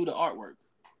I even do the artwork.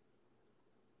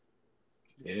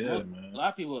 Yeah, A man. lot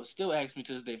of people still ask me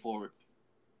to this day forward,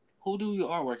 who do your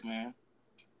artwork, man?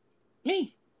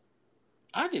 Me.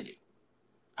 I did it.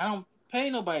 I don't pay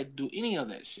nobody to do any of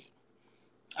that shit.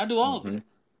 I do all of Hmm. it.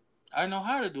 I know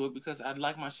how to do it because I'd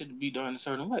like my shit to be done a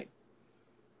certain way.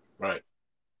 Right.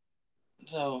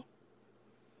 So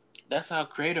that's how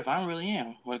creative I really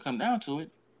am when it comes down to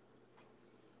it.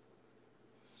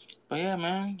 But yeah,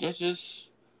 man, that's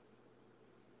just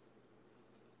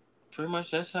pretty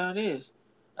much that's how it is.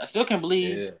 I still can't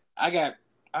believe Yeah. I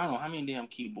don't know how many damn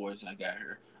keyboards I got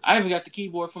here. I even got the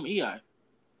keyboard from EI.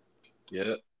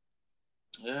 Yeah.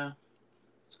 Yeah,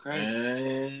 it's crazy.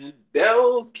 Man,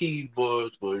 those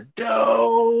keyboards were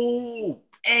dope.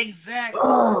 Exactly.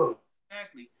 Oh.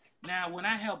 Exactly. Now, when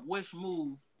I helped Wish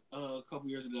move a couple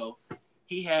years ago,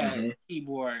 he had Hmm.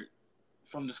 keyboard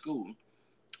from the school,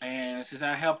 and since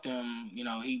I helped him,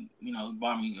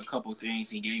 bought me a couple of things.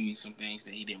 He gave me some things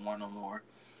that he didn't want no more.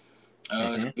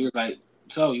 So Hmm. he was like,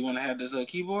 "So you want to have this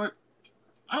keyboard?"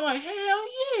 I'm like, "Hell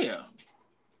yeah!"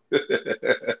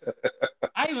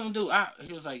 I even do.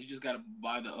 He was like, "You just gotta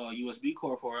buy the USB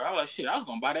cord for it." I was like, "Shit, I was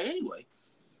gonna buy that anyway."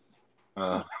 I'm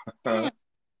uh, like, damn,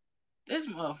 this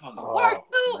motherfucker worked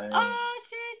oh too. man. Oh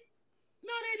shit!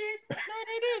 No, they did. No,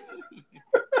 they didn't.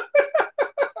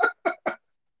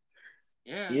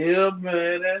 Yeah, Yeah,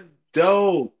 man, that's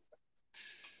dope.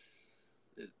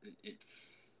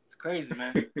 it's crazy,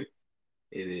 man.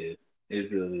 It is.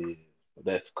 It really is.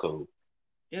 That's cool.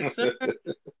 Yes, sir.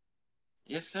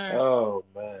 Yes, sir. Oh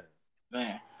man.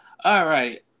 Man. All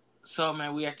right. So,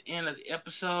 man, we at the end of the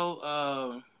episode.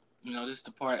 This is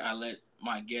the part I let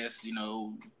my guests,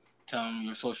 tell them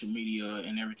your social media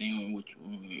and everything. Which,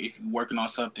 if you're working on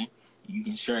something, you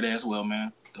can share that as well,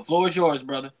 man. The floor is yours,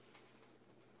 brother.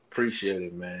 Appreciate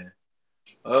it, man.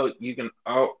 Oh, you can.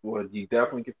 Oh, well, you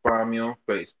definitely can find me on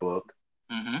Facebook.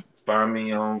 Mm-hmm. Find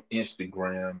me on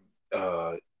Instagram,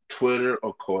 uh, Twitter,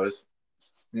 of course,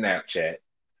 Snapchat,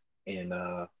 and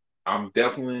I'm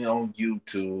definitely on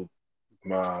YouTube.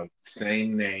 My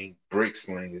same name, Brick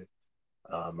Slinger.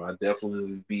 I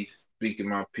definitely be speaking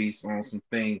my piece on some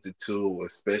things too,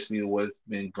 especially what's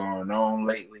been going on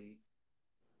lately.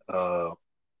 Uh,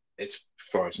 as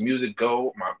far as music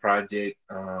go, my project,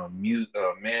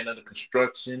 Man of the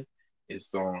Construction,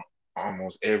 is on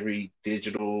almost every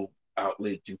digital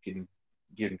outlet you can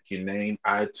name: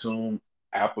 iTunes,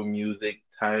 Apple Music,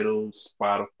 Tidal,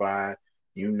 Spotify,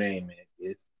 you name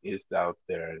it. It's out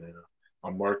there. And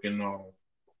I'm working on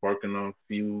a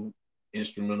few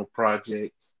instrumental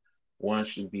projects. One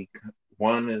should be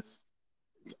one is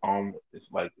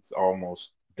it's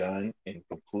almost done and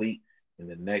complete. And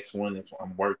the next one is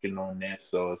I'm working on that.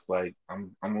 So it's like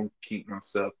I'm gonna keep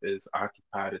myself as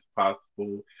occupied as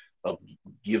possible of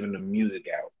giving the music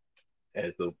out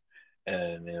as a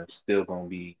and I'm still gonna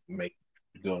be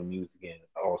doing music and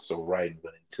also writing.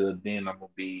 But until then I'm gonna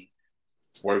be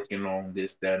working on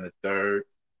this, that, and the third.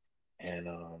 And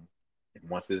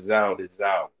once it's out, it's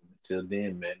out. Until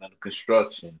then, man, under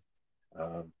construction.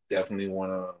 Definitely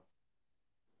wanna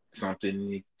something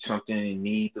you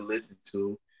need to listen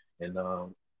to,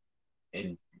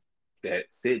 and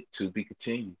that's it, to be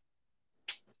continued.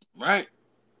 Right.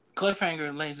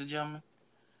 Cliffhanger, ladies and gentlemen.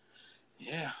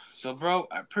 Yeah. So, bro,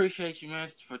 I appreciate you, man,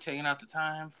 for taking out the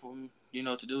time for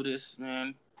to do this,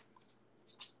 man.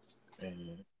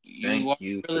 And You are thank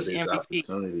you the for realest this MVP.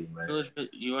 opportunity, man.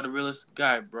 You are the realest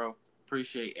guy, bro.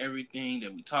 Appreciate everything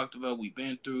that we talked about, we've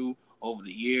been through over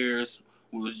the years,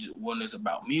 when it's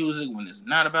about music, when it's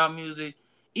not about music,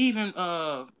 even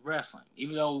wrestling.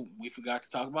 Even though we forgot to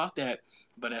talk about that,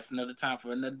 but that's another time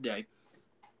for another day.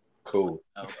 Cool.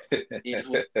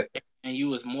 And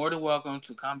you is more than welcome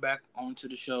to come back onto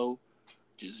the show.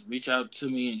 Just reach out to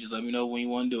me and just let me know when you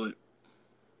want to do it.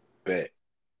 Bet.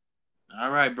 All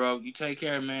right, bro. You take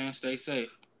care, man. Stay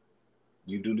safe.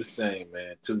 You do the same,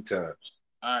 man. 2 times.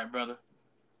 All right, brother.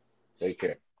 Take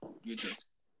care. You too.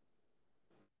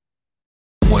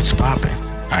 What's poppin'?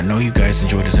 I know you guys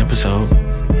enjoyed this episode.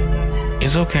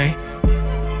 It's okay.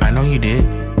 I know you did.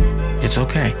 It's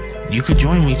okay. You could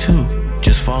join me too.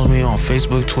 Just follow me on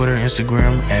Facebook, Twitter,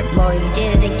 Instagram Boy, you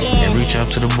did it again. and reach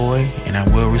out to the boy, and I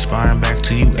will respond back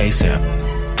to you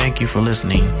ASAP. Thank you for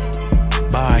listening.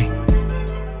 Bye.